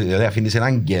γίνεις, δηλαδή αφήνεις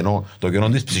έναν κενό, το κενό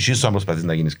της ψυχής σου αν προσπαθείς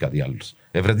να γίνεις κάτι άλλο.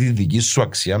 Έβρε τη δική σου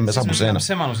αξία μέσα από σένα. Είναι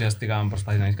ψέμα ουσιαστικά αν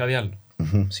προσπαθείς να γίνεις κάτι άλλο.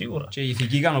 Σίγουρα. Και η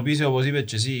ηθική ικανοποίηση, όπως είπες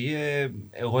και εσύ,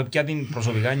 εγώ πια την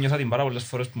προσωπικά νιώθα την πάρα πολλές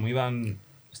φορές που μου είπαν,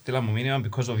 στείλα μου μήνυμα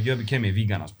because of you I became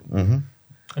a vegan, ας πούμε.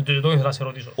 Και το ήθελα να σε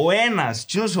ρωτήσω. Ο ένας,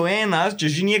 κοινός ο ένας και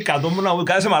εκείνοι 100 μου να μου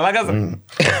κάθεσαι μαλάκας.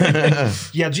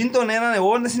 Για εκείνον τον έναν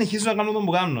εγώ να συνεχίσω να κάνω τον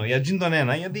που κάνω. Για εκείνον τον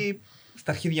ένα, γιατί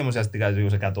στα αρχίδια μου ουσιαστικά ζω 100.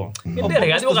 Ναι ρε,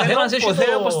 γιατί ο καθένας έχει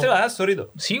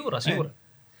το... Σίγουρα.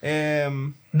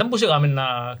 Δεν μπορούσε να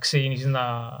ξεκινήσεις να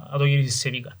το γυρίσεις σε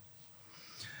vegan.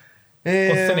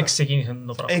 Πώς δεν ξεκίνησε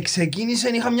το πράγμα. Ξεκίνησε,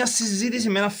 είχα μια συζήτηση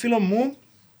με έναν φίλο μου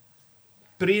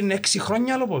πριν 6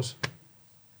 χρόνια άλλο πώς.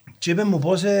 Και είπε μου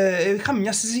πώς, είχαμε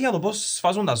μια συζήτηση για το πώς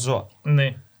σφάζουν τα ζώα.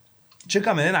 Ναι. Και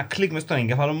έκαμε ένα κλικ μες στον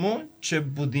εγκέφαλο μου και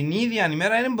που την ίδια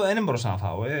ημέρα δεν μπορούσα να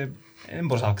φάω. Δεν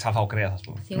μπορούσα να ξαφάω κρέας, ας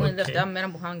πούμε. Θυμώ την τελευταία μέρα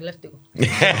που είχαμε κλέφτικο.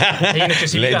 Έγινε και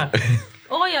εσύ vegan.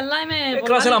 Όχι, αλλά είμαι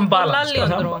πολλά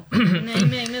λιόντρο.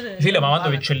 Φίλε, μαμά το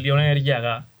πίτσο λίγο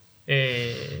ενεργειακά.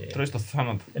 Τρώεις το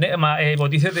θάνατο. Ναι, μα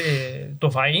υποτίθεται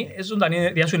το φαΐ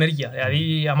ζωντανή διάσου ενέργεια.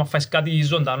 Δηλαδή, άμα φάεις κάτι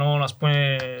ζωντανό, ας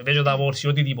πούμε, vegetables ή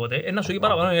οτιδήποτε, να σου έχει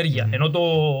παραπάνω ενέργεια. Ενώ το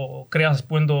κρέας, ας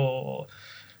πούμε,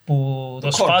 που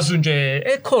το σφάζουν και...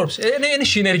 corpse, δεν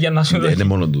έχει ενέργεια να σου δώσει. Είναι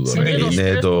μόνο τούτο.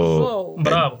 Είναι το...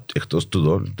 Μπράβο. Εκτός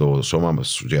τούτο, το σώμα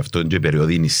μας, και αυτό είναι και η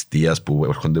περίοδοι νηστείας που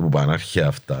έρχονται από πανάρχια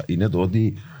αυτά, είναι το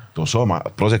ότι το σώμα,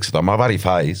 πρόσεξε το, άμα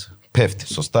βαρυφάεις,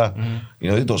 πέφτει, σωστά.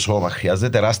 Είναι ότι το σώμα χρειάζεται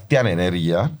τεράστια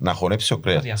ενέργεια να χωνέψει ο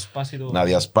κρέας. Να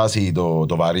διασπάσει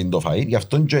το βαρύ το φαΐ. Γι'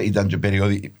 αυτό ήταν και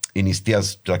περίοδοι η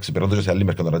νηστείας, και ξεπερνώντας σε άλλη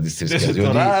μερικά τώρα της θρησκείας.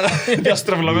 Διότι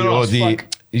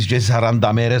είχε 40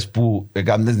 μέρες που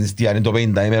έκανες νηστεία, είναι το 50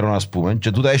 ημέρων ας πούμε.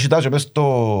 Και τούτα έχει τάσει μες στο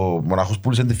μοναχός που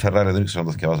πούλησε τη Φερράρη, δεν ξέρω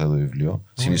να το διαβάσατε το βιβλίο.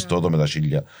 Συνιστώ το με τα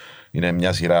χίλια. Είναι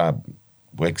μια σειρά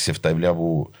που 6-7 βιβλία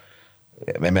που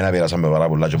εμένα πέρασαμε πάρα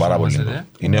πολλά και πάρα πολύ.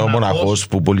 Είναι ο μοναχός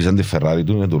που πούλησε τη Φερράρη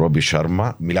του, είναι του Ρόμπι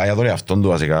Σάρμα. Μιλάει για τον εαυτόν του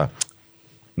βασικά,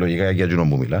 λογικά για εκείνον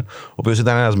που μιλά. Ο οποίος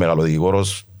ήταν ένας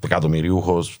μεγαλοδικηγόρος,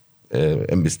 εκατομμυριούχος,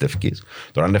 εμπιστευκής.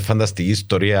 Τώρα είναι φανταστική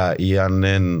ιστορία ή αν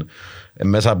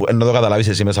να το καταλάβεις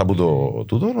εσύ μέσα από το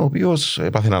τούτο, ο οποίος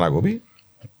έπαθε να ανακοπεί.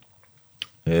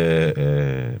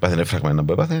 Έπαθε νεφραγμένα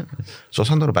που έπαθε.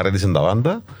 Σώσαν τον, παρέτησαν τα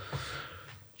πάντα.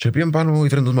 Και πήγαν πάνω,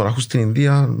 ήφεραν τους μοναχούς στην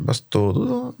Ινδία, στο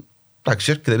τούτο.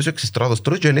 Εντάξει, έρχεται πίσω εξιστράτος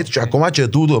τρώει και λέει και ακόμα και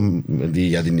τούτο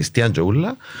για την νηστεία και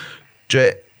ούλα.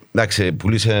 Και εντάξει,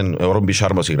 πουλήσε ο Ρόμπι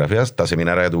Σάρμα συγγραφέας, τα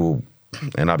σεμινάρια του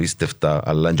είναι απίστευτα,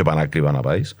 αλλά είναι και πανάκριβα να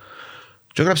πάεις.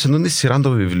 Και έγραψε τον τη σειρά το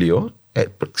βιβλίο,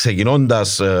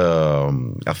 ξεκινώντας,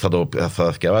 αν θα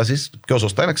τα διαβάσεις, πιο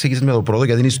σωστά να ξεκινήσεις με το πρώτο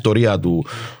για την ιστορία του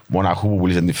μοναχού που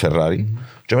πουλήσε τη Φερράρη.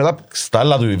 Και μετά στα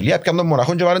άλλα του βιβλία έπιαν τον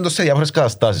μοναχό και βάλουν τον σε διάφορες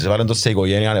καταστάσεις. Βάλουν τον σε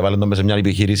οικογένεια, βάλουν τον μέσα σε μια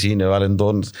επιχείρηση, βάλουν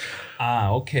τον...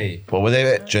 οκ.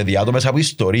 Οπότε και διάτω μέσα από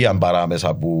ιστορία παρά μέσα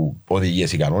από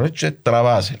οδηγίες ή κανόνες και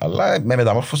τραβάσει. Αλλά με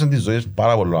μεταμόρφωσε τις ζωές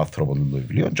πάρα πολλών άνθρωπων το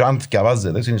βιβλίο και αν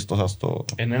διαβάζετε συνιστώ σας το...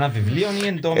 Είναι ένα βιβλίο ή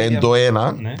είναι το... Είναι το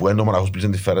ένα που είναι ο μοναχός που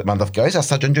πουλήσε τη Φερράρη. Μα αν τα διαβάζεις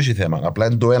ασά και έχει θέμα. Απλά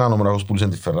είναι το ένα ο μοναχός που πουλήσε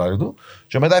τη Φερράρη του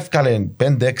και μετά έφκαλε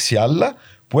 5-6 άλλα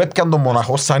που έπιαν τον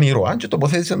μοναχό σαν ήρωα και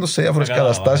τοποθέτησαν το σε διάφορες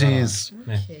καταστάσεις.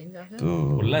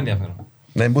 Πολλά ενδιαφέρον.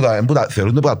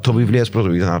 Θεωρούνται από τα top βιβλία της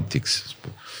προσωπικής ανάπτυξης.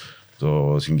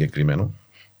 Το συγκεκριμένο.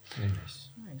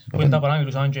 Που είναι τα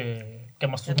παράμετρους και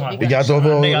μας το μάθουν. Για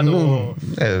το...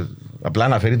 Απλά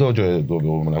αναφέρει το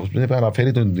μοναχός που είναι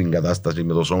αναφέρει την κατάσταση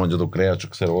με το σώμα και το κρέας και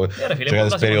ξέρω εγώ και για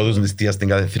τις περιόδους νηστείας στην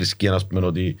κάθε θρησκεία να πούμε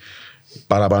ότι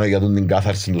παραπάνω για την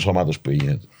κάθαρση του σώματος που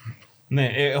έγινε. Ναι,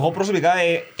 εγώ προσωπικά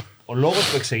ο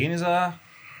λόγος που ξεκίνησα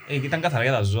Ήταν καθαρά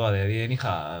για τα ζώα, δηλαδή δεν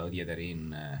είχα ιδιαίτερη...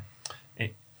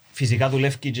 Φυσικά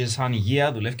δουλεύει και σαν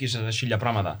υγεία, δουλεύει και σε χίλια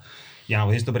πράγματα για να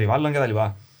βοηθήσει το περιβάλλον κτλ.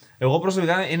 Εγώ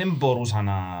προσωπικά δεν μπορούσα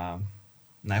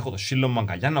να έχω το σύλλο μου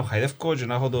αγκαλιά, να χαϊδεύω και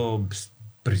να έχω το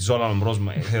πριζόλα μπρος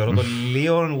μου. Θεωρώ το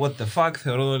λίγο what the fuck,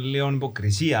 θεωρώ το λίγο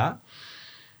υποκρισία.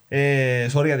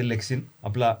 Sorry για τη λέξη,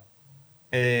 απλά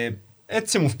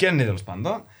έτσι μου φκένει τέλος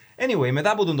πάντων. Anyway,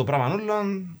 μετά από το πράγμα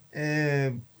νουλον,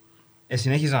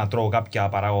 συνέχιζα να τρώω κάποια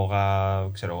παράγωγα,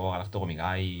 ξέρω εγώ,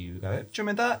 γαλακτοκομικά ή κάτι. Και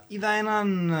μετά είδα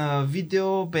έναν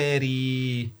βίντεο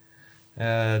περί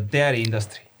dairy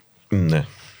industry. Ναι.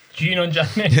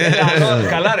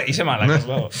 Καλά ρε, είσαι μαλάκας.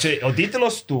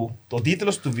 Ο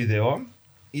τίτλος του βίντεο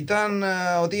ήταν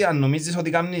ότι αν νομίζεις ότι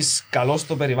κάνεις καλό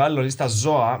στο περιβάλλον ή στα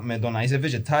ζώα με το να είσαι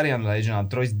vegetarian, δηλαδή να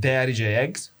τρώεις dairy και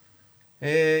eggs,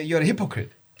 you're a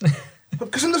hypocrite.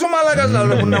 Ποιος είναι τόσο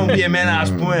μαλάκας που να μου πει εμένα,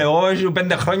 ας πούμε, εγώ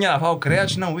 5 χρόνια να φάω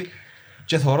κρέας και να μου πει.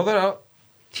 Και θωρώ τώρα,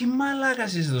 τι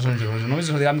μαλάκας είσαι τόσο καιρό,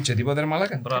 νομίζεις ότι κάνεις και τίποτε ρε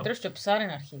μαλάκα. Έτρωσε και ψάρι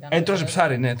αρχικά. Έτρωσε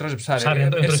ψάρι, ναι, έτρωσε ψάρι.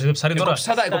 Έτρωσε ψάρι τώρα.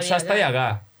 Έκοψα στα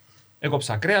ιαγά.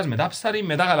 Έκοψα κρέας, μετά ψάρι,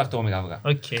 μετά γαλακτοκομικά αυγά.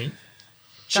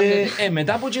 Και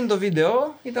μετά από εκείνο το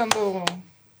βίντεο ήταν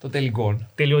το τελικό.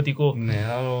 Τελειωτικό. Ναι,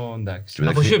 άλλο εντάξει.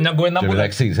 Αφού μια κουβέντα Και που... μετά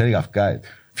εξήγησε η Καυκάη.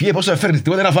 Φύγε πόσο φέρνεις,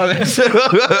 τίποτε να φάμε.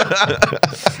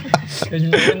 Έχει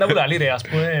μια κουβέντα που τα λέει ρε, ας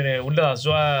πούμε, όλα τα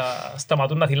ζώα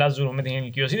σταματούν να θυλάζουν με την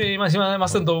ενοικίωση.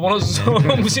 Είμαστε το μόνο ζώο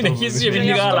που συνεχίζει και πίνει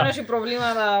γάλα. Έχει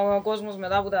προβλήματα ο κόσμος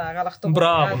μετά από τα γαλακτοκομικά.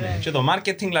 Μπράβο. Και το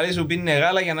marketing δηλαδή σου πίνει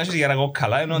γάλα για να έχεις γεραγό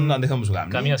καλά, ενώ είναι το αντίθετο που σου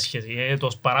κάνει. Καμία σχέση. Το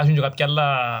σπαράζουν και κάποια άλλα,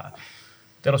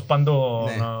 τέλος πάντων...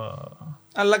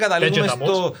 Αλλά καταλήγουμε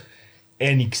στο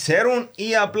εν ξέρουν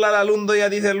ή απλά λαλούν το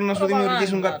γιατί θέλουν να σου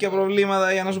δημιουργήσουν κάποια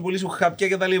προβλήματα για να σου πουλήσουν χάπια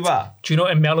κτλ. Τι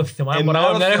είναι με άλλο θέμα, μπορεί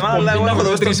να έχουμε να έχω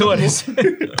 3 ώρες.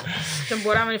 Δεν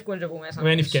μπορεί να μην ευκούν και που μέσα.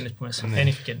 Δεν ευκένεις που μέσα, δεν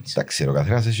ευκένεις. Εντάξει, ο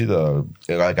καθένας έχει το...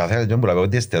 Ο καθένας δεν μπορεί να πει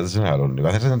ότι εστιάζει σε μεγαλώνει. Ο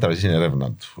καθένας να τραβήσει την έρευνα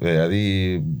του.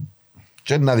 Δηλαδή,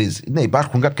 και να δεις, ναι,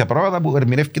 υπάρχουν κάποια πράγματα που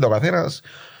ερμηνεύει το καθένας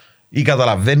ή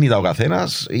καταλαβαίνει τα ο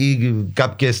καθένας ή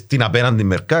κάποιες την απέναντι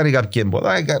μερκάρι, κάποιοι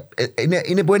εμποδά.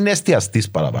 Είναι που είναι εστιαστής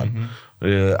παραπάνω.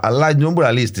 Αλλά δεν μπορεί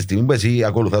να λύσεις τη στιγμή που εσύ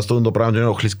ακολουθάς το πράγμα και δεν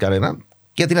ενοχλείς κανέναν,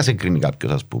 γιατί να σε κρίνει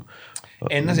κάποιος, ας πούμε.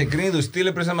 Να σε κρίνει του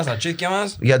στήλε πρέπει να μας τα τσίκια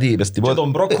μας γιατί, πες και τον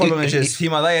μπρόκκολο έχει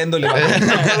σχήματα ή έντολοι.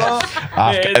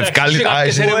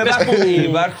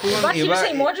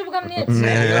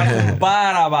 Υπάρχουν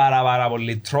πάρα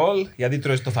πολλοί τρόλ, γιατί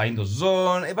τρώεις το φαΐν των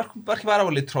ζώων, υπάρχει πάρα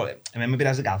πολλοί τρόλ. Με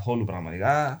πειράζει καθόλου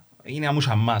πραγματικά, είναι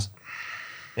αμούσα μας.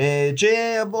 Και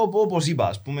όπως είπα,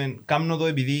 ας πούμε, κάνω το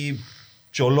επειδή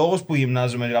και ο λόγος που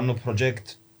γυμνάζομαι και κάνω project,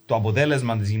 το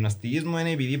αποτέλεσμα της γυμναστικής μου είναι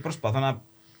επειδή προσπαθώ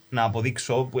να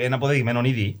αποδείξω, που είναι αποδεδειγμένο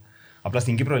ήδη, απλά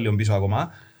στην Κύπρο λίγο πίσω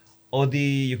ακόμα,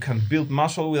 ότι you can build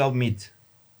muscle without meat.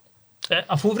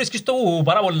 Αφού βρίσκεις το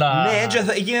πάρα πολλά... Ναι,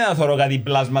 εκεί είναι να θωρώ κάτι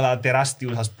πλάσματα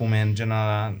τεράστιους, ας πούμε, και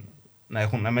να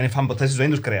μην φάνε ποτέ στη ζωή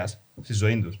τους κρέας, στη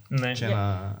ζωή τους.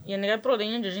 Γενικά η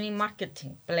πρωτεΐνη είναι η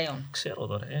marketing πλέον. Ξέρω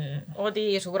τώρα.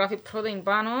 Ότι σου γράφει protein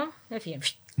πάνω, έφυγε.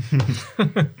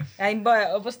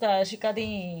 Όπως τα έχει κάτι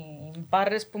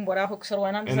μπάρες που μπορεί να έχω ξέρω 1%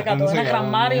 ένα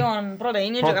γραμμάριο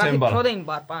πρωτεΐνη και γράφει protein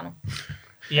bar πάνω.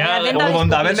 85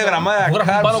 γραμμάρια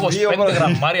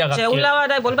κάτς, και όλα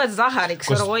τα υπόλοιπα ζάχαρη,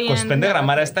 ξέρω εγώ. 25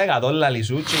 γραμμάρια στα 100 λαλί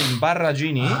σου και η μπάρα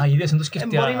γίνει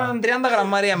μπορεί να είναι 30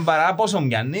 γραμμάρια μπαρά, πόσο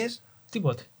μοιάνεις.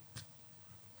 Τίποτε.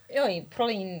 Όχι,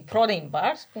 protein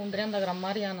bars που είναι 30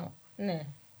 γραμμάρια, ναι.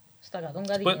 Στα 100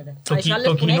 κάτι γίνεται.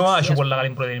 Το κοινό έχει πολλά καλή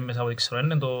πρωτεΐνη μέσα από ό,τι ξέρω,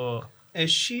 είναι το...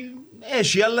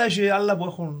 Έχει άλλα που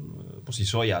έχουν, όπως η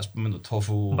σόγια, ας πούμε, το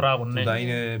τόφου, που τα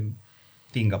είναι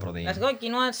τίγκα πρωτεΐνη. Βασικά ο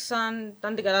κοινό σαν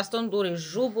αντικατάστον του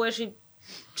ριζού που έχει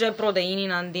και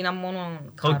πρωτεΐνη αντί να μόνο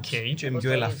κάτς. Και είναι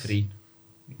πιο ελαφρύ,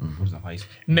 μπορείς να φάεις.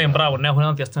 Ναι, μπράβο, ναι, έχουν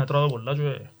ένα διάστημα τρώω πολλά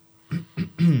και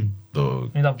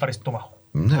ήταν πάρει στόμαχο.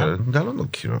 Ναι, καλό το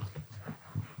κύριο.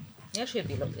 Έχει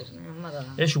επιλογές.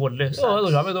 Έχει πολλές. Εδώ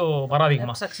είχαμε το παράδειγμα.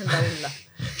 Έψαξαν τα ούλα.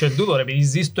 Και τούτο ρε, επειδή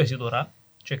ζεις το εσύ τώρα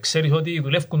και ξέρεις ότι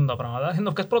δουλεύουν τα πράγματα, θέλει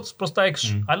να βγάλεις προς τα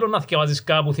έξω. Άλλο να θυκευάζεις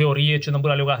κάπου θεωρίες και να μπορεί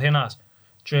να λέει ο καθένας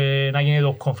και να γίνει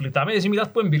το κονφλικτά. Εσύ μιλάς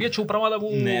από εμπειρίες και πράγματα που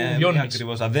βιώνεις. Ναι,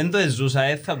 ακριβώς. Αν δεν το ζούσα,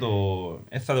 θα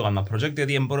το κάνω project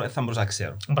γιατί θα μπορούσα να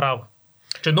ξέρω. Μπράβο.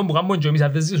 Και τον που κάνουμε και εμείς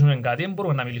αν δεν ζήσουμε κάτι, δεν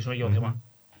μπορούμε να μιλήσουμε για το θέμα.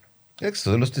 Εντάξει,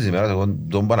 στο τέλος της ημέρας, εγώ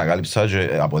τον παρακάλυψα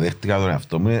και αποδέχτηκα τον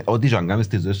εαυτό μου. Ό,τι και αν κάνεις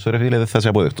στη ζωή σου, ρε φίλε, δεν θα είσαι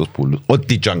αποδεχτός πουλούς.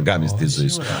 Ό,τι και αν κάνεις στη ζωή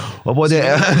σου. Οπότε...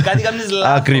 Κάτι κάνεις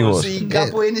λάθος ή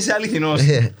κάπου είσαι αληθινός.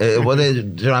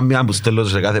 Οπότε, και μια που στέλνω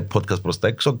σε κάθε podcast προς τα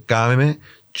έξω, κάμε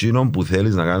εκείνο που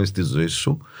θέλεις να κάνεις στη ζωή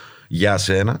σου. για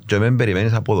σένα και μην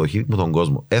περιμένεις αποδοχή με τον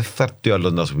κόσμο. Θα έρθει ο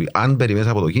άλλος να σου πει, αν περιμένεις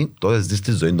αποδοχή, τότε ζεις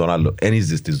τη ζωή των άλλων. Εν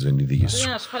ζεις τη ζωή τη δική σου.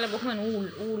 Είναι ασφάλεια που έχουμε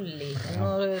όλοι,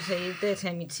 ενώ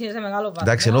σε μητσί, σε μεγάλο βαθμό.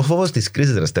 Εντάξει, ενώ φόβος της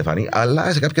κρίσης, ρε Στέφανη,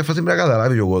 αλλά σε κάποια φάση πρέπει να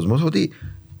καταλάβει ο κόσμος ότι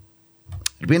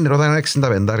πριν ρώτα ένα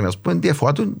 65, ας πούμε, τι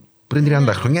εφοά του πριν 30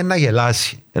 χρόνια να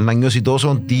γελάσει, να νιώσει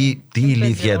τόσο τι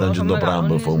ηλίθεια ήταν και το πράγμα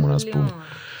που φοβούμουν, ας πούμε.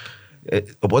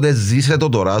 Οπότε ζήσε το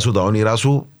τώρα σου, τα όνειρά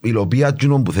σου, υλοποιεί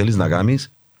εκείνο που θέλεις να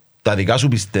κάνεις, τα δικά σου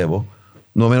πιστεύω,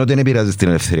 νομίζω ότι δεν επηρεάζεις την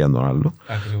ελευθερία των άλλων.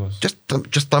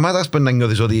 Και σταμάτα να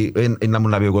νιώθεις ότι να μου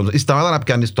να πει ο κόσμος, ή σταμάτα να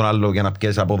πιάνεις τον άλλο για να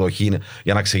πιέσεις αποδοχή,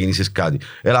 για να ξεκινήσεις κάτι.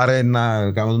 Έλα ρε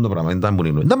να κάνω το πράγμα,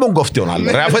 δεν μου κόφτει ο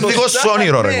άλλος, αφού είναι δικό σου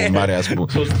όνειρο ρε κουμπάρε, ας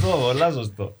πούμε. Σωστό, πολλά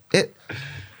σωστό.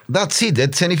 That's it,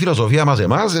 έτσι είναι η φιλοσοφία μας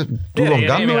εμάς, τούτον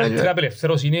κάνουμε. Η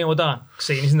απελευθέρωση είναι όταν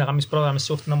ξεκινήσεις να κάνεις πράγματα μέσα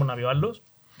σε ό,τι να μου να πει ο άλλος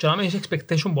και να μην έχεις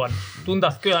expectation που άλλο. Τούν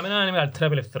τα θκιο για μένα είναι μεγαλύτερη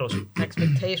απελευθέρωση.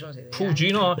 Expectations. Που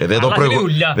γίνω,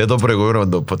 δεν το προηγούμενο με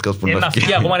το podcast που είναι να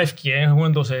αυκή ακόμα είναι ευκή,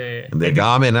 έχουμε το σε... Δεν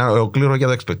κάναμε ένα ολοκλήρο για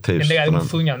το expectation. Είναι κάτι που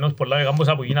φούνια, ενός πολλά, έκαμε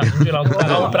πόσα που γίνα. Πρέπει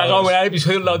να κάνουμε ένα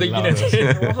επεισόδιο λαό δεν γίνεται.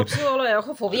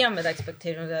 Έχω φοβία με τα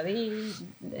expectations, δηλαδή...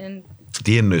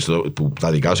 Τι εννοείς,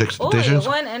 τα δικά σου expectations? Όχι,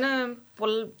 εγώ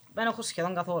δεν έχω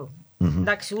σχεδόν καθόλου.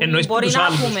 Εντάξει, μπορεί να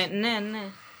έχουμε, ναι.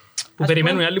 Που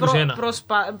περιμένουν οι άλλοι που σένα.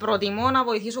 Προτιμώ να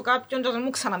βοηθήσω κάποιον και να μου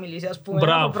ξαναμιλήσει, ας πούμε,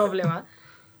 είναι το πρόβλημα.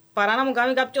 Παρά να μου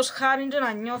κάνει κάποιος χάρη και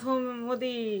να νιώθω ότι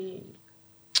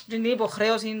είναι την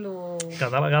υποχρέωση του...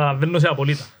 Καταλαβαίνω σε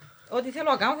απολύτα. Ό,τι θέλω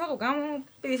να κάνω θα το κάνω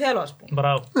επειδή θέλω, ας πούμε.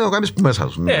 Μπράβο. Να το κάνεις που μέσα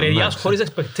σου. Ρε, γιας χωρίς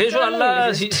expectation,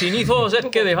 αλλά συνήθως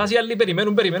έρχεται η φάση, οι άλλοι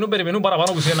περιμένουν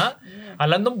παραπάνω από σένα.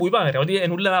 Αλλά είναι το που είπαμε, ότι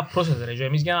είναι όλα ένα process, ρε. Και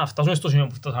εμείς για να φτάσουμε στο σημείο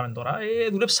που φτάσαμε τώρα,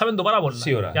 δουλέψαμε το πάρα πολλά.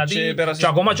 Γιατί και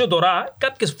ακόμα και τώρα,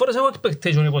 κάποιες φορές έχω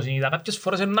expectation υποσυνείδητα, κάποιες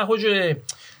φορές να έχω και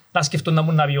να σκεφτώ να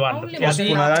μου να πει ο άλλος.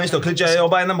 Που να κάνεις το κλίτσα,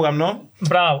 όπα ένα που καμνώ.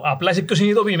 Μπράβο, απλά είσαι πιο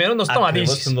συνειδητοποιημένο να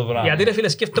σταματήσεις. Γιατί ρε φίλε,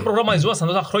 σκέφτε προγραμματιζόμασταν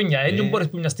τόσα χρόνια. Έτσι μπορείς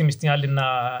που μια στιγμή στην άλλη να...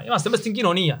 Είμαστε μες στην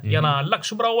κοινωνία. Για να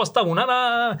αλλάξουν πράγματα στα βουνά,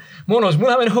 μόνος μου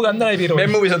να μην έχω κανένα επιρροή. Μεν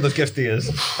μου πεις αν το σκεφτείες.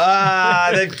 Α,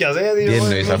 δεν πιάσε. Τι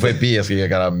εννοείς, αφού επίεσαι για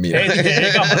κανένα μία.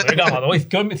 Έκαμα το. Όχι,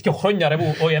 2 χρόνια ρε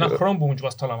που... Όχι, 1 χρόνο που μου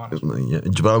τσιπάς το λαμάνο.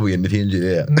 Και πάνω που γεννήθηκε η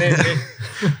ιδέα.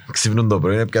 Ξύπνουν το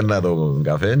πρωί, έπιανα τον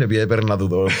καφέ, έπαιρνα του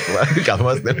το...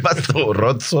 Καθόμαστε στο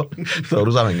Ρότσο,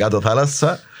 θεωρούσαμε κάτω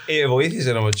θάλασσα.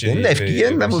 Βοήθησε όμως και... Είναι ευκήγε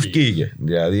να μου ευκήγε.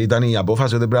 Δηλαδή ήταν η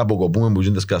απόφαση ότι πρέπει να αποκοπούμε που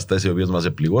γίνονται σκαστές οι οποίες μας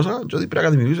επληγώσαν και ότι πρέπει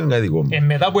να δημιουργήσουν κάτι δικό μου.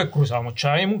 Μετά που έκρουσα όμως,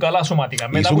 ήμουν καλά σωματικά.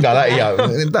 Ήσουν καλά,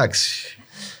 εντάξει.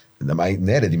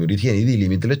 Ναι ρε, δημιουργήθηκε ήδη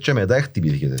η Limitless και μετά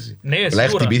χτυπήθηκες εσύ. Αλλά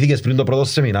χτυπήθηκες πριν το πρώτο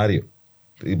σεμινάριο.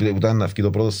 Που ήταν να βγει το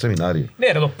πρώτο σεμινάριο.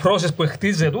 Ναι ρε, το process που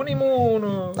χτίζεται ήμουν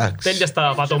τέλεια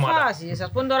στα πατώματα.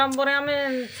 Ας πούμε τώρα μπορεί να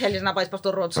μην θέλεις να πάεις προς το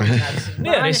Ρότσο.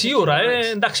 Ναι ρε, σίγουρα,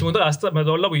 εντάξει με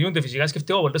το όλα που γίνονται φυσικά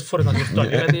σκεφτεί εγώ πολλές φορές να σκεφτώ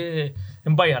γιατί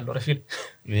δεν πάει άλλο ρε φίλε.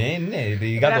 Ναι,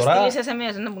 ειδικά τώρα...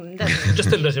 Και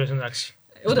στέλνω SMS εντάξει.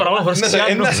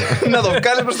 Να το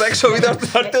βγάλει προς τα έξω βίντεο αυτό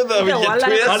θα έρθει όταν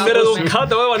αν δεν το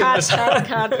κάτω έβαλε μέσα.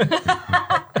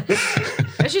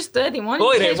 Έχεις το έτοιμο.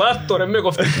 Όχι ρε, βάρτο ρε, με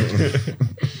κοφτεί.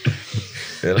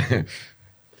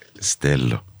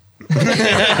 Στέλνω.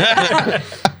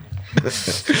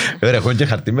 Ρε, έχω και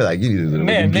χαρτί μετακίνητο.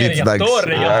 Ναι, γι' αυτό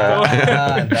ρε, γι' αυτό.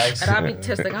 Rapid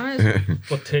test έκαμες.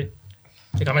 Ποτέ.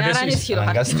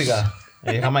 Αναγκάστηκα.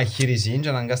 Είχαμε εγχείρηση και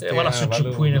αναγκάστηκα. Έβαλα σου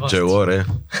τσουπού είναι και εγώ ρε,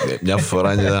 μια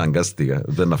φορά και αναγκάστηκα.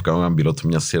 Ήταν να βγάλω έναν πιλότο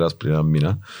μιας σειράς πριν ένα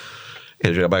μήνα.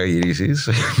 Έτσι να πάει γυρίσεις.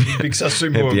 Πήξα σου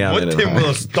υπομότη μου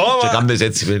το στόμα. Και κάνεις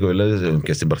έτσι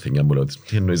και στην Παρθενιά μου λέω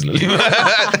τι εννοείς λέει.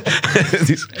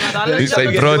 Είσαι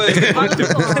η πρώτη.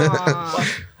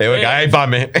 Εγώ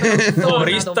είπαμε.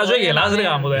 Θωρείς τα και γελάς ρε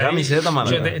γάμο. Γάμισε τα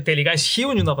μάνα. Τελικά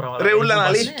ισχύουν τα πράγματα. Ρε ούλαν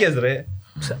αλήθικες ρε.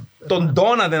 Τον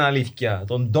ντόνατ είναι αλήθεια.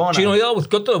 Τον ντόνατ. Τι είναι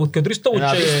ο τρεις το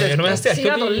βουτσέ.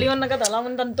 Σιγά το λίγο να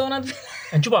καταλάβουν τα ντόνατ.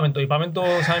 Εν είπαμε το, είπαμε το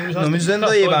σαν εμείς. Νομίζω δεν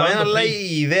το είπαμε, αλλά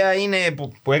η ιδέα είναι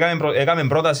που έκαμε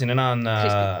πρόταση είναι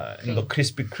το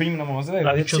Krispy Kreme να μας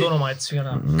Δηλαδή και το όνομα έτσι.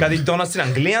 Κάτι ντόνατ στην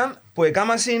Αγγλία που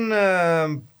έκαμε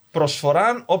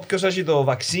προσφορά όποιος έχει το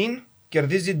βαξίν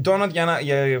κερδίζει donut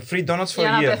για free donuts for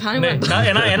a year.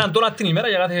 Έναν donut την ημέρα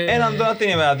για κάθε... Έναν donut την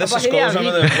ημέρα. Δεν σε σκοτώσαμε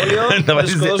με το εμβόλιο, δεν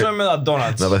σε σκοτώσαμε με τα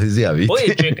donuts. Να πάθεις διαβήτη.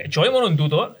 Όχι, και όχι μόνο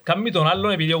τούτο, κάνουμε τον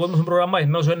άλλον επειδή ο κόσμος είναι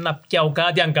προγραμματισμένος να πιάω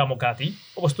κάτι αν κάνω κάτι.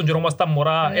 Όπως τον καιρό μας τα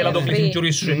μωρά, έλα το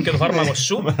γλυφιντζούρι σου και το φάρμακο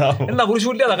σου. Να βουρείς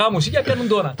ούλοι να τα κάνουν και πιάνουν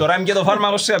donut. Τώρα είμαι και το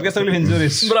φάρμακο σου, πιάσεις το γλυφιντζούρι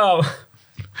σου. Μπράβο.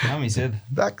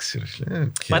 Εντάξει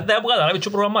ρε. Πάντα που καταλάβει και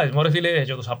ο προγραμματισμό ρε φίλε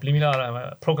και το subliminal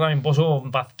programming πόσο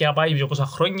βαθιά πάει και πόσα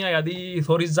χρόνια γιατί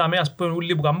θωρίζαμε ας πούμε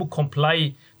όλοι που κάνουν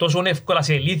comply τόσο εύκολα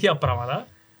σε ηλίθια πράγματα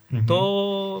το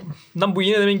να που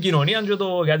γίνεται με την κοινωνία και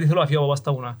το γιατί θέλω να φύγω από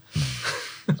στα βουνά.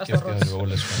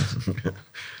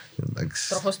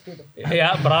 Τροχό σπίτου.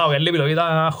 Μπράβο, η άλλη επιλογή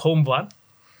ήταν home van.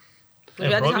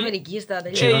 Δουλειά της Αμερικής τα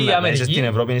Είσαι στην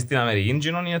Ευρώπη, είναι στην Αμερική,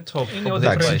 γίνον είναι top.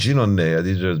 Εντάξει, γίνον,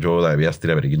 γιατί και όταν πήγα στην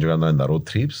Αμερική και έκαναν τα road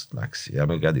trips, εντάξει,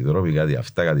 είχαμε κάτι δρόμοι, κάτι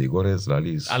αυτά, κάτι κόρες,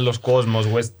 λαλείς. Άλλος κόσμος,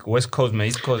 West Coast με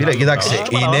East Coast. Φίλε, κοίταξε,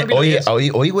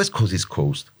 όχι West Coast, East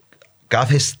Coast.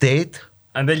 Κάθε state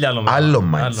άλλο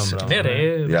mindset.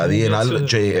 Δηλαδή,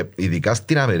 ειδικά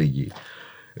στην Αμερική.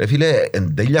 Φίλε,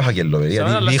 εν τέλεια φακελό.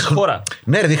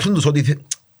 Ναι, δείχνουν τους ότι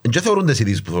δεν θεωρούν τις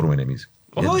ειδήσεις που θεωρούμε εμείς.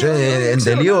 Εν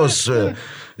τελείως...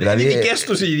 Είναι δικές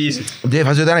τους οι ειδήσεις. Δεν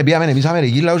φάση όταν πήγαμε εμείς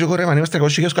Αμερική, λαό και χωρεύαν, είμαστε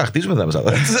 300 και σκαχτίζουμε τα μέσα.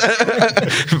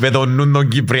 Με τον νου των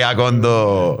Κυπριακών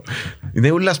το...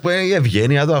 Είναι ούλας που είναι η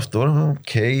ευγένεια το αυτό,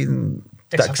 οκ.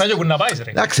 Εξαρτά και που να πάεις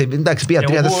ρε. Εντάξει, πήγα 3-4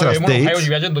 states. Ήμουν ο Χάιος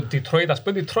και το Detroit, ας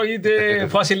πούμε, Detroit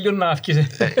φάση λίγο να αυκείς.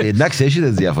 Εντάξει, έχει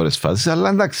τις διάφορες φάσεις, αλλά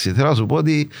εντάξει, θέλω να σου πω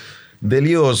ότι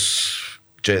τελείως...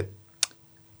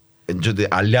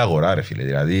 Άλλη αγορά ρε φίλε,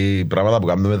 δηλαδή πράγματα που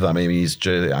κάνουμε δάμε εμείς και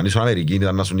αν ήσουν Αμερική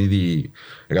ήταν να σουν ήδη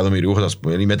εκατομμυριούχος ας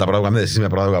πούμε, με τα πράγματα που κάνουμε εσείς με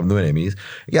πράγματα που κάνουμε εμείς,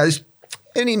 γιατί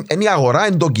είναι η αγορά,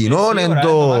 είναι το κοινό, είναι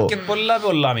το... Είναι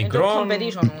πολλά μικρό.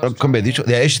 Competition.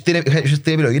 Έχεις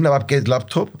την επιλογή να πάρεις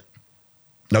λάπτοπ,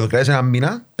 να το κρατήσεις ένα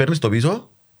μήνα, παίρνεις το πίσω,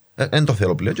 δεν το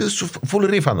θέλω πλέον και σου full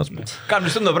refund ας πούμε.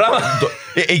 Κάνεις το πράγμα.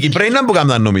 Εκεί πρέπει να που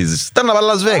κάνουν νομίζεις. Ήταν να πάει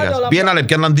Las Vegas. Πήγαιναν να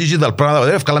πιάνουν digital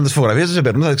πράγματα, ευκάλαν τις φωτογραφίες, σε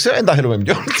περνούν, δεν ξέρω, δεν τα θέλουμε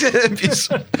πιο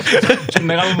πίσω. Και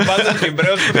μεγάλο που πάντα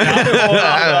Κυπρέος που κάθε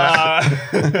χώρα.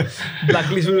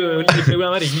 Blacklist Κυπρέου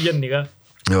Αμερική γενικά.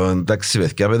 Εντάξει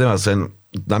παιδιά, πέτε μας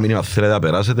ένα μήνυμα θέλετε να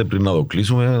περάσετε πριν να το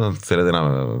κλείσουμε, θέλετε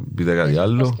να πείτε κάτι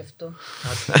άλλο.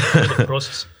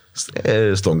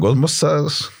 Στον κόσμο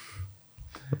σας.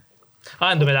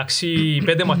 Εν τω μεταξύ,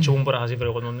 5 μάτσο που μπορεί να χάσει φέρει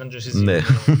ο κόσμος. Ναι.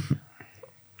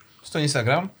 Στο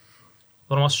Instagram.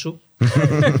 Το όνομα σου.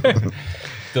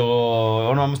 Το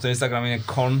όνομα μου στο Instagram είναι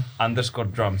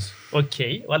con_drums. Οκ,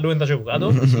 βάλουμε τα και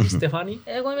κάτω. Στεφάνη.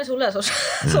 Εγώ είμαι σε ούλα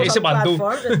Είσαι παντού.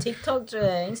 TikTok,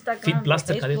 Instagram,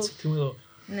 Feedblaster, κάτι έτσι. Facebook.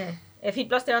 Ναι,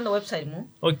 Feedblaster είναι το website μου.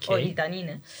 Όχι, ήταν,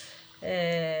 είναι.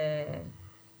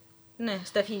 Ναι,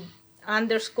 Στεφή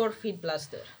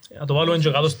 _Feedblaster. Να το βάλουμε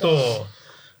και κάτω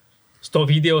στο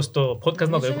βίντεο, στο podcast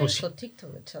να το έβρουσει. Στο TikTok,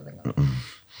 έτσι θα δεν κάνω.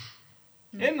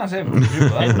 Ένα σε έβρω.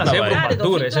 Ένα σε έβρω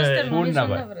παντού ρε.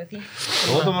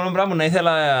 Εγώ το μόνο πράγμα να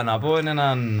ήθελα να πω είναι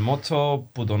έναν μότο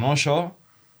που τον Όσο,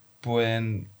 που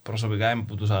προσωπικά είναι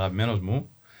από τους αγαπημένους μου,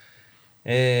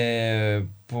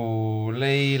 που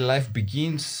λέει Life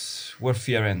begins where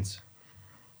fear ends.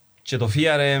 Και το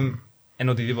fear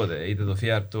είναι οτιδήποτε. Είτε το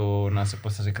fear το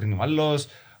πώς θα σε κρίνει ο άλλος,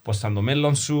 πώς θα είναι το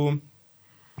μέλλον σου,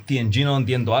 τι είναι γίνον,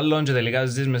 τι είναι το άλλον και τελικά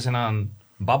ζεις μες σε έναν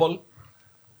bubble.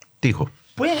 Τείχο.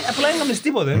 Που απλά δεν κάνεις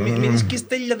τίποτε. Μην σκείς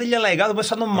τέλεια λαϊκά, το πες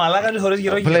σαν τον μαλάκα και χωρίς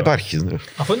γύρω. Απλά υπάρχεις.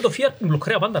 Αφού είναι το fear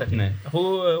μπλοκρέα πάντα ρε φίλε. Αφού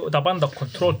τα πάντα,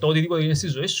 control, το οτιδήποτε είναι στη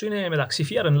ζωή σου είναι μεταξύ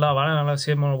fear and love. Αν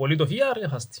σε μονοπολεί το fear,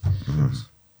 έχαστη.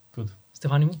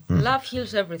 Στεφάνη μου. Love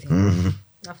heals everything.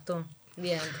 Αυτό. The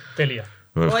end. Τέλεια.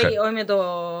 Όχι με το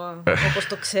όπως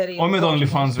το ξέρει. Όχι με το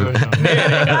OnlyFans version. Ναι,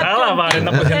 κατάλαβα ρε,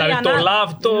 να πω να το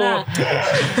love το...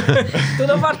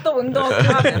 Τούτο πάρτο που είναι το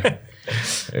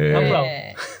love.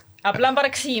 Απλά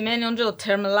παραξηγημένη όντως το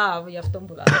term love για αυτό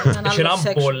που λάβει. Είχε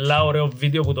ένα πολλά ωραίο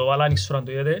βίντεο που το βάλα ανήξω να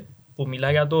το είδετε, που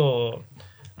μιλάει για το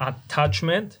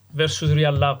attachment versus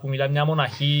real love, που μιλάει μια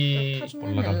μοναχή...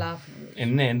 Attachment είναι love.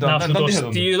 Ναι, να σου το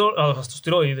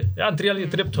στείλω, είδε. Αν 3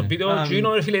 λεπτό βίντεο,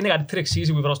 Gino φίλε είναι καλύτερη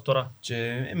εξήγηση που είπα τώρα.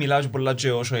 Μιλάω πολλά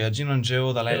και όσο για Gino και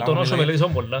ο Dalai Lama. Τον όσο μελέτησα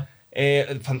πολλά.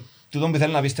 Τούτο που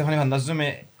θέλω να πει Στέφανη,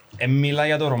 φαντάζομαι μιλά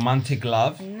για το romantic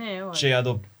love και για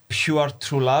το pure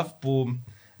true love που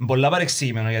είναι πολλά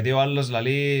παρεξηγημένο, γιατί ο άλλος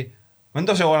λέει «Μεν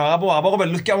το σε εγώ αγαπώ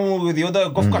κοπελούθκια μου διότι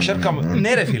κόφω ασέρκα μου».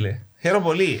 Ναι ρε φίλε, χαίρομαι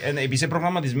πολύ. Είσαι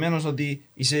προγραμματισμένος ότι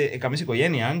κάνεις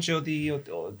οικογένεια και ότι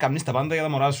κάνεις τα πάντα για τα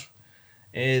μωρά σου.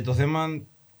 Το θέμα,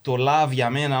 το love για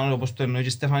μένα, όπως το εννοεί και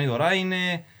η Στέφανη τώρα,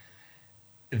 είναι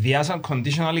διάσαν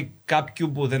conditionally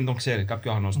κάποιου που δεν τον ξέρει,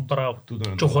 κάποιου αγνώστου. Μπράβο.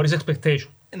 Και χωρίς expectation.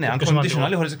 Ναι,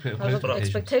 unconditionally χωρίς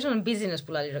expectation είναι business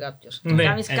που λέει κάποιος. Να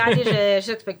κάνεις κάτι και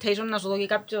έχεις expectation να σου δώσει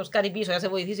κάποιος κάτι πίσω, να σε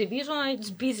βοηθήσει πίσω, it's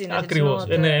business. Ακριβώς,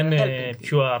 είναι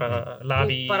pure love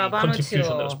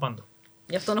contribution τέλος πάντων.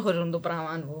 Γι' αυτό να χωρίζουν το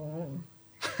πράγμα που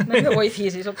με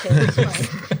βοηθήσεις, οκ.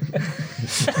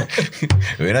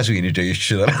 Να σου γίνει και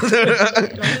ίσου τώρα.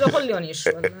 Νομίζω έχω λίγο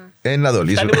ίσου. Να το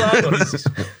λύσω.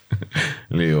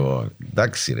 Λοιπόν,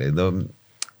 εντάξει ρε,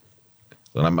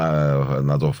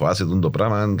 να το φοβάσαι το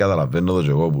πράγμα, καταλαβαίνω το και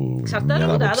εγώ που... Εξαρτάται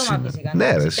από τα άτομα φυσικά.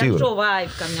 Ναι ρε, σίγουρα. Κάποιο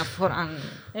vibe καμιά φορά.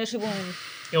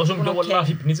 Όσο πιο πολλά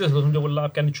αφιπνίτσες, τόσο πιο πολλά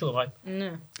κάνει και το vibe.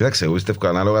 Κοιτάξτε, εγώ πιστεύω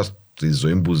ανάλογα τη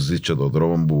ζωή που ζεις και τον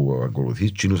τρόπο που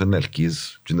ακολουθείς, κοινούς είναι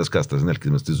ελκύς, κοινές καταστάσεις είναι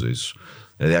ελκύς μες στη ζωή σου.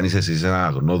 Δηλαδή αν είσαι εσύ σε ένα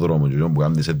αγνό δρόμο και που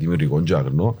κάνεις δημιουργικό και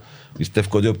αγνό,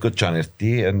 πιστεύω ότι όποιος και αν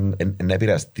έρθει να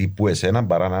επηρεαστεί που εσένα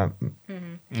παρά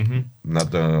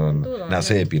να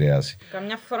σε επηρεάσει.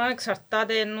 Καμιά φορά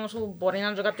εξαρτάται ενώ σου μπορεί να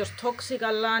είναι και κάποιος toxic,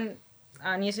 αλλά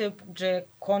αν είσαι και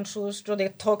conscious και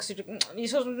ότι toxic,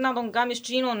 ίσως να τον κάνεις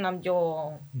τσίνον να πιο...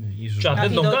 να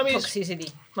φύγει το toxicity.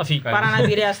 Να φύγει. Παρά να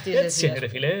επηρεαστείς εσύ. Έτσι είναι ρε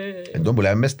φίλε. Εν τω που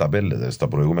λέμε στα πέλες, στα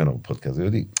προηγούμενο podcast,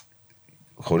 διότι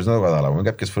χωρίς να το καταλάβουμε,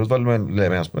 κάποιες φορές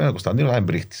λέμε, ας πούμε, Κωνσταντίνος είναι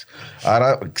εμπρίχτης.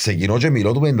 Άρα ξεκινώ και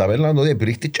μιλώ του με την ταπέλα να το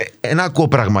εμπρίχτη και ένα ακούω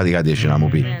πραγματικά τι έχει να μου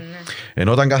πει.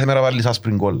 Ενώ όταν κάθε μέρα βάλεις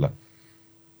άσπρην κόλλα.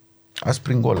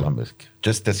 Άσπρην κόλλα,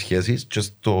 και στις σχέσεις και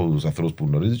στους ανθρώπους που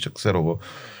γνωρίζεις και ξέρω εγώ.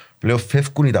 Πλέον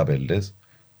φεύγουν οι ταπέλες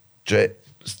και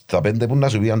στα 5 που να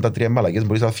σου πει αν τα 3 μαλακές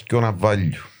μπορείς να φύγει ένα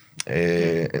βάλιο.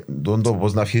 Το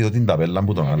πώς να φύγει την ταπέλα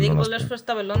από τον άλλον. Δηλαδή πολλές φορές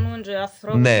ταπελώνουν και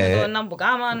ανθρώπους με το έναν που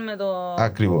κάμαν, με το...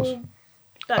 Ακριβώς.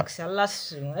 Εντάξει,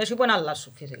 αλλάσου. Έχει που είναι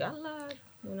αλλάσου φυσικά, αλλά...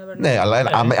 Ναι, αλλά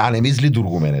αν εμείς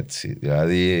λειτουργούμε έτσι,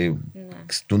 δηλαδή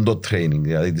στον το training,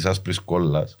 δηλαδή της άσπρης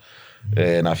κόλλας,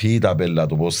 να φύγει η ταπέλα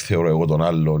το πώς θεωρώ εγώ τον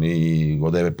άλλον ή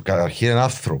καταρχήν είναι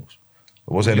άνθρωπος,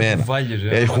 όπως εμένα,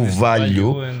 έχουν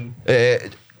value,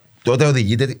 τότε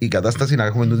οδηγείται η κατάσταση να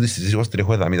έχουμε τούτη συζήτηση όπως την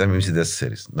έχω εδαμίδα με εμείς οι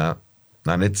 4,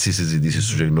 να είναι έτσι συζητήσεις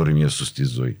σου και γνωριμίες σου στη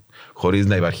ζωή. Χωρίς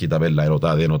να υπάρχει ταπέλα,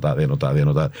 ενωτά.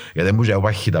 Γιατί δεν μου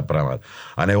υπάρχει τα πράγματα.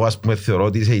 Αν εγώ ας πούμε θεωρώ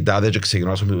ότι είσαι η τάδε και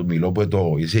ξεκινώ να μιλώ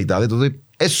που είσαι η τάδε, τότε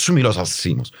σου μιλώ σαν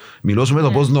σήμος. Μιλώ σου με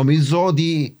το πώς νομίζω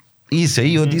ότι είσαι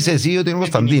ή ότι είσαι εσύ ή ότι είναι ο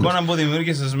Κωνσταντίνος. Την εικόνα που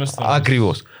δημιούργησες μες στον...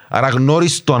 Ακριβώς. Άρα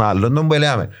γνώρισε τον άλλον, τον που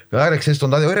λέμε. Άρα ξέρεις τον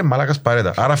τάδε, ωραία μαλάκας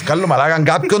παρέτα. Άρα βγάλω μαλάκαν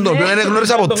κάποιον τον οποίο δεν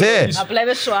γνώρισα ποτέ. Απλά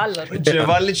είπες ο άλλος. Και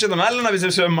βάλει και τον άλλον να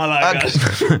πιστέψει με μαλάκας.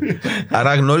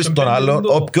 Άρα γνώρισε τον άλλον,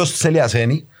 όποιος θέλει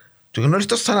ασένει. Και γνώρισε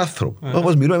το σαν άνθρωπο.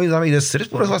 Όπως μιλούμε εμείς οι 4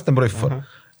 που είμαστε πρώτη φορά.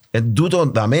 Εν τούτο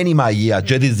δαμένη η μαγεία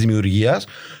και της δημιουργίας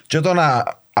και το να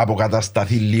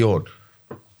αποκατασταθεί λίγο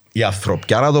η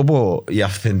ανθρωπιά, να το πω, η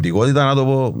αυθεντικότητα, να το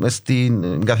πω, μες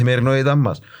στην καθημερινότητα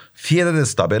μας. Φύγετε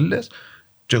τις ταπέλες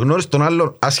και γνώρισε τον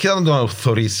άλλον, ασχέτα να τον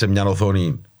θωρείς σε μια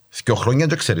οθόνη 2 χρόνια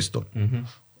και ξέρεις τον.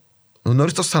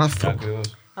 Γνώρισε τον σαν άνθρωπο.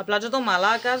 Απλά και το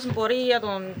μαλάκας μπορεί για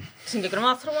τον συγκεκριμένο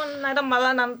άνθρωπο να ήταν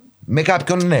μαλάκα. Με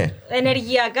κάποιον ναι.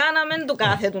 Ενεργειακά να μην του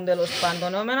κάθετουν τέλος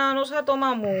πάντων. Εμένα ως άτομα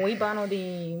μου είπαν ότι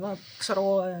ξέρω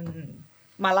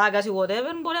μαλάκας ή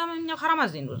whatever μπορεί να είναι μια χαρά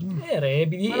μαζί τους. Ναι ρε,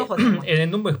 επειδή είναι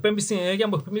το που εκπέμπεις την ενέργεια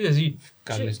που εκπέμπεις εσύ.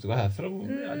 Καλείς του κάθε ανθρώπου,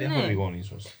 διαφορετικών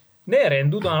ίσως. Ναι ρε, εν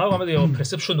τούτο ανάλογα με το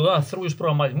perception του κάθε ανθρώπου και τους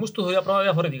προγραμματισμούς του θα πράγματα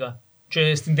διαφορετικά.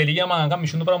 Και στην τελική άμα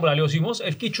κάνεις το πράγμα που λέει ο Σίμος,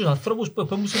 ευκεί τους ανθρώπους που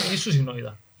εκπέμπουν στην ίδια σου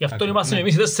συχνότητα. Γι' αυτό είμαστε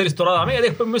εμείς οι 4 τώρα γιατί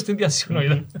εκπέμπουμε στην ίδια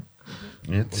συχνότητα.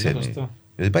 Έτσι είναι.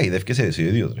 Γιατί παγιδεύκεσαι εσύ ο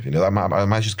ίδιος.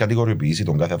 Αν έχεις κατηγοριοποιήσει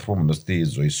τον κάθε άνθρωπο μες στη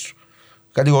ζωή σου,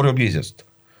 κατηγοριοποιήσεις το.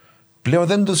 Πλέον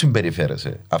δεν το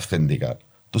συμπεριφέρεσαι αυθεντικά.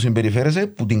 Το συμπεριφέρεσαι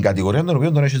που την κατηγορία τον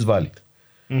οποίο τον έχεις βάλει.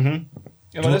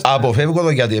 Αποφεύγω το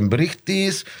γιατί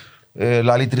εμπρίχτης,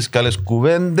 λαλεί 3 καλές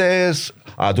κουβέντες,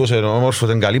 ατούς είναι όμορφος,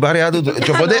 είναι καλή παρέα του.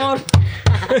 Και οπότε,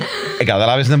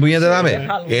 καταλάβεις να που γίνεται δάμε.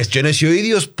 Και είναι εσύ ο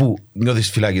ίδιος που νιώθεις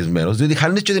φυλακισμένος, διότι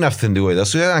χάνεις και την αυθεντικότητα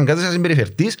σου, αν κάθεσαι να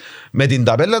συμπεριφερθείς με την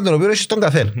ταπέλα την οποία έχεις τον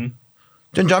καθένα.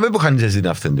 Και είναι που χάνεις εσύ την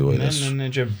αυθεντικότητα σου. Ναι,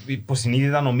 και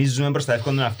υποσυνείδητα νομίζουμε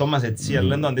προστατεύουμε τον εαυτό μας έτσι,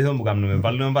 αλλά είναι το αντίθετο που κάνουμε.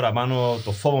 Βάλουμε παραπάνω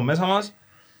το φόβο μέσα μας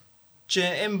και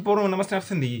μπορούμε να είμαστε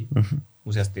αυθεντικοί,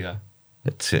 ουσιαστικά.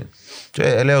 Έτσι.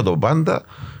 Και λέω το πάντα,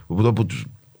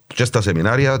 και στα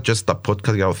σεμινάρια και στα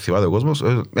podcast για να θυμάται ο κόσμος,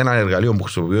 ένα εργαλείο που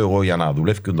χρησιμοποιώ εγώ για να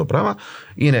δουλεύει το πράγμα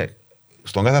είναι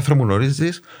στον κάθε άνθρωπο που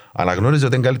γνωρίζεις, αναγνώριζε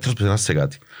ότι είναι καλύτερος που σε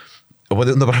κάτι.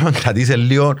 Οπότε το πράγμα κρατήσει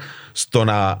λίγο στο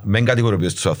να μην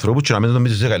κατηγοριοποιείς τους ανθρώπους και να μην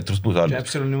νομίζεις ότι είσαι καλύτερος που τους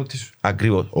άλλους.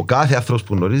 Ακριβώς. Ο κάθε άνθρωπος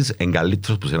που γνωρίζεις είναι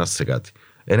καλύτερος που σε κάτι.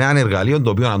 Είναι ένα εργαλείο το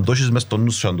οποίο αν το έχεις μες στο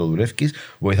νου σου αν το δουλεύεις,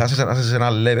 βοηθάς να είσαι σε ένα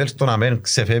level στο να μην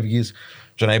ξεφεύγεις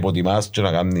και να υποτιμάς και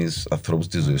να κάνεις ανθρώπους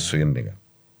της ζωής σου γενικά.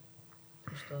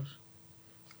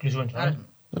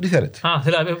 Ό,τι θέλετε.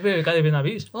 Θέλετε κάτι να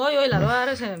πεις. Όχι, αλλά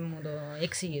άρεσε μου το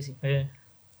εξήγηση.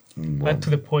 Right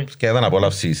to the point. Και ήταν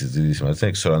απόλαυση η συζήτηση μας,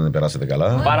 δεν ξέρω αν περάσετε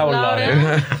καλά. Πάρα πολλά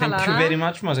ωραία. Thank you very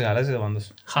much, μας εγκαλέσετε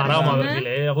πάντως. Χαρά μου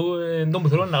φίλε, αφού τον που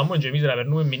θέλω να κάνουμε και εμείς να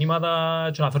περνούμε μηνύματα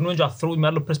και να φέρνουμε και ανθρώπους με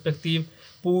άλλο perspective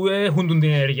που έχουν την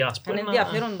ενέργεια, ας πούμε. Είναι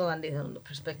ενδιαφέρον το αντίθετο το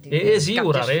perspective.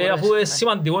 Σίγουρα ρε, αφού είναι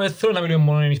σημαντικό, δεν θέλω να μιλούμε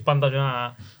μόνο εμείς πάντα και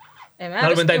να...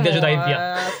 Εμένα τα ίδια και τα ίδια.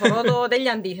 Θεωρώ το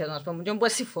τέλεια αντίθετο, ας πούμε, και όπου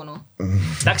συμφωνώ.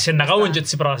 Εντάξει, να κάνουμε και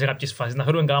έτσι πράγματα σε κάποιες φάσεις, να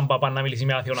φέρουμε κανέναν παπά να μιλήσει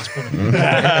με άθειο, ας πούμε.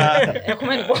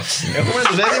 Έχουμε υπόψη. Έχουμε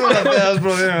τους έτοιμους να πέρας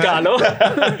προβλήμα. Καλό.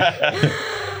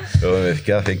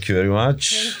 Thank you very much.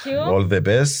 All the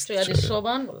best. Και για τη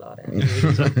σόπα, πολλά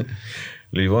ωραία.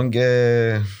 Λοιπόν και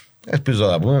Ελπίζω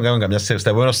να πούμε, κάνουμε καμιά στα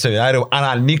επόμενο σεμινάριο, αν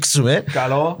ανοίξουμε,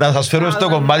 Καλό. να σας φέρουμε στο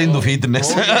κομμάτι του fitness.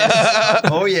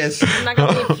 Oh yes. Να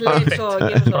κάνει flex ο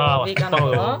κύριος ο Βίκανο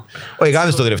εδώ. Όχι,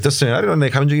 κάναμε στο τελευταίο σεμινάριο να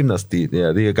είχαμε και γυμναστή,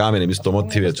 δηλαδή κάναμε εμείς το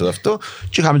motivate και αυτό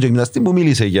και είχαμε και γυμναστή που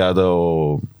μίλησε για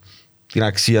την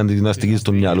αξία της γυμναστικής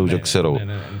του μυαλού και ξέρω εγώ.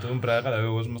 Ναι, τον πρέπει να καταλάβει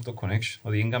ο κόσμος το connection,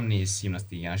 ότι δεν κάνεις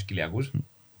γυμναστική για να έχεις κοιλιακούς,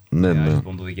 Ναι, για να ναι. έχεις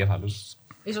ποντοδικέφαλους.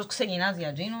 Ίσως ξεκινάς για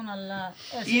εκείνον, αλλά...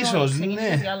 Ίσως, ξεκινήσεις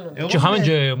ναι. για άλλον. Εγώ Και είχαμε ναι.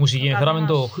 και μουσική, φέραμε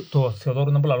το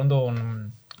Θεοδόρο να πουλαλούν τον...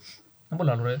 Να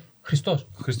πουλαλούν ρε, Χριστός.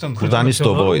 Χριστόν, Που ήταν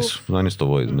στο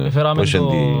voice, ναι. Φέραμε Πώς είναι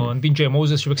τον DJ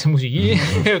Moses και παίξε μουσική,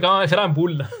 φέραμε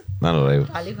πουλα. Να είναι ωραίο.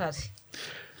 Καλή φάση.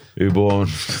 Λοιπόν,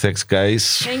 thanks guys.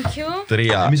 Thank you.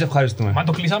 3. Εμείς ευχαριστούμε. Μα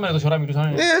το κλείσαμε τόση ώρα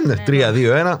μιλούσαμε. Ναι, 3, 2,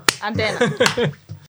 1. Αντένα.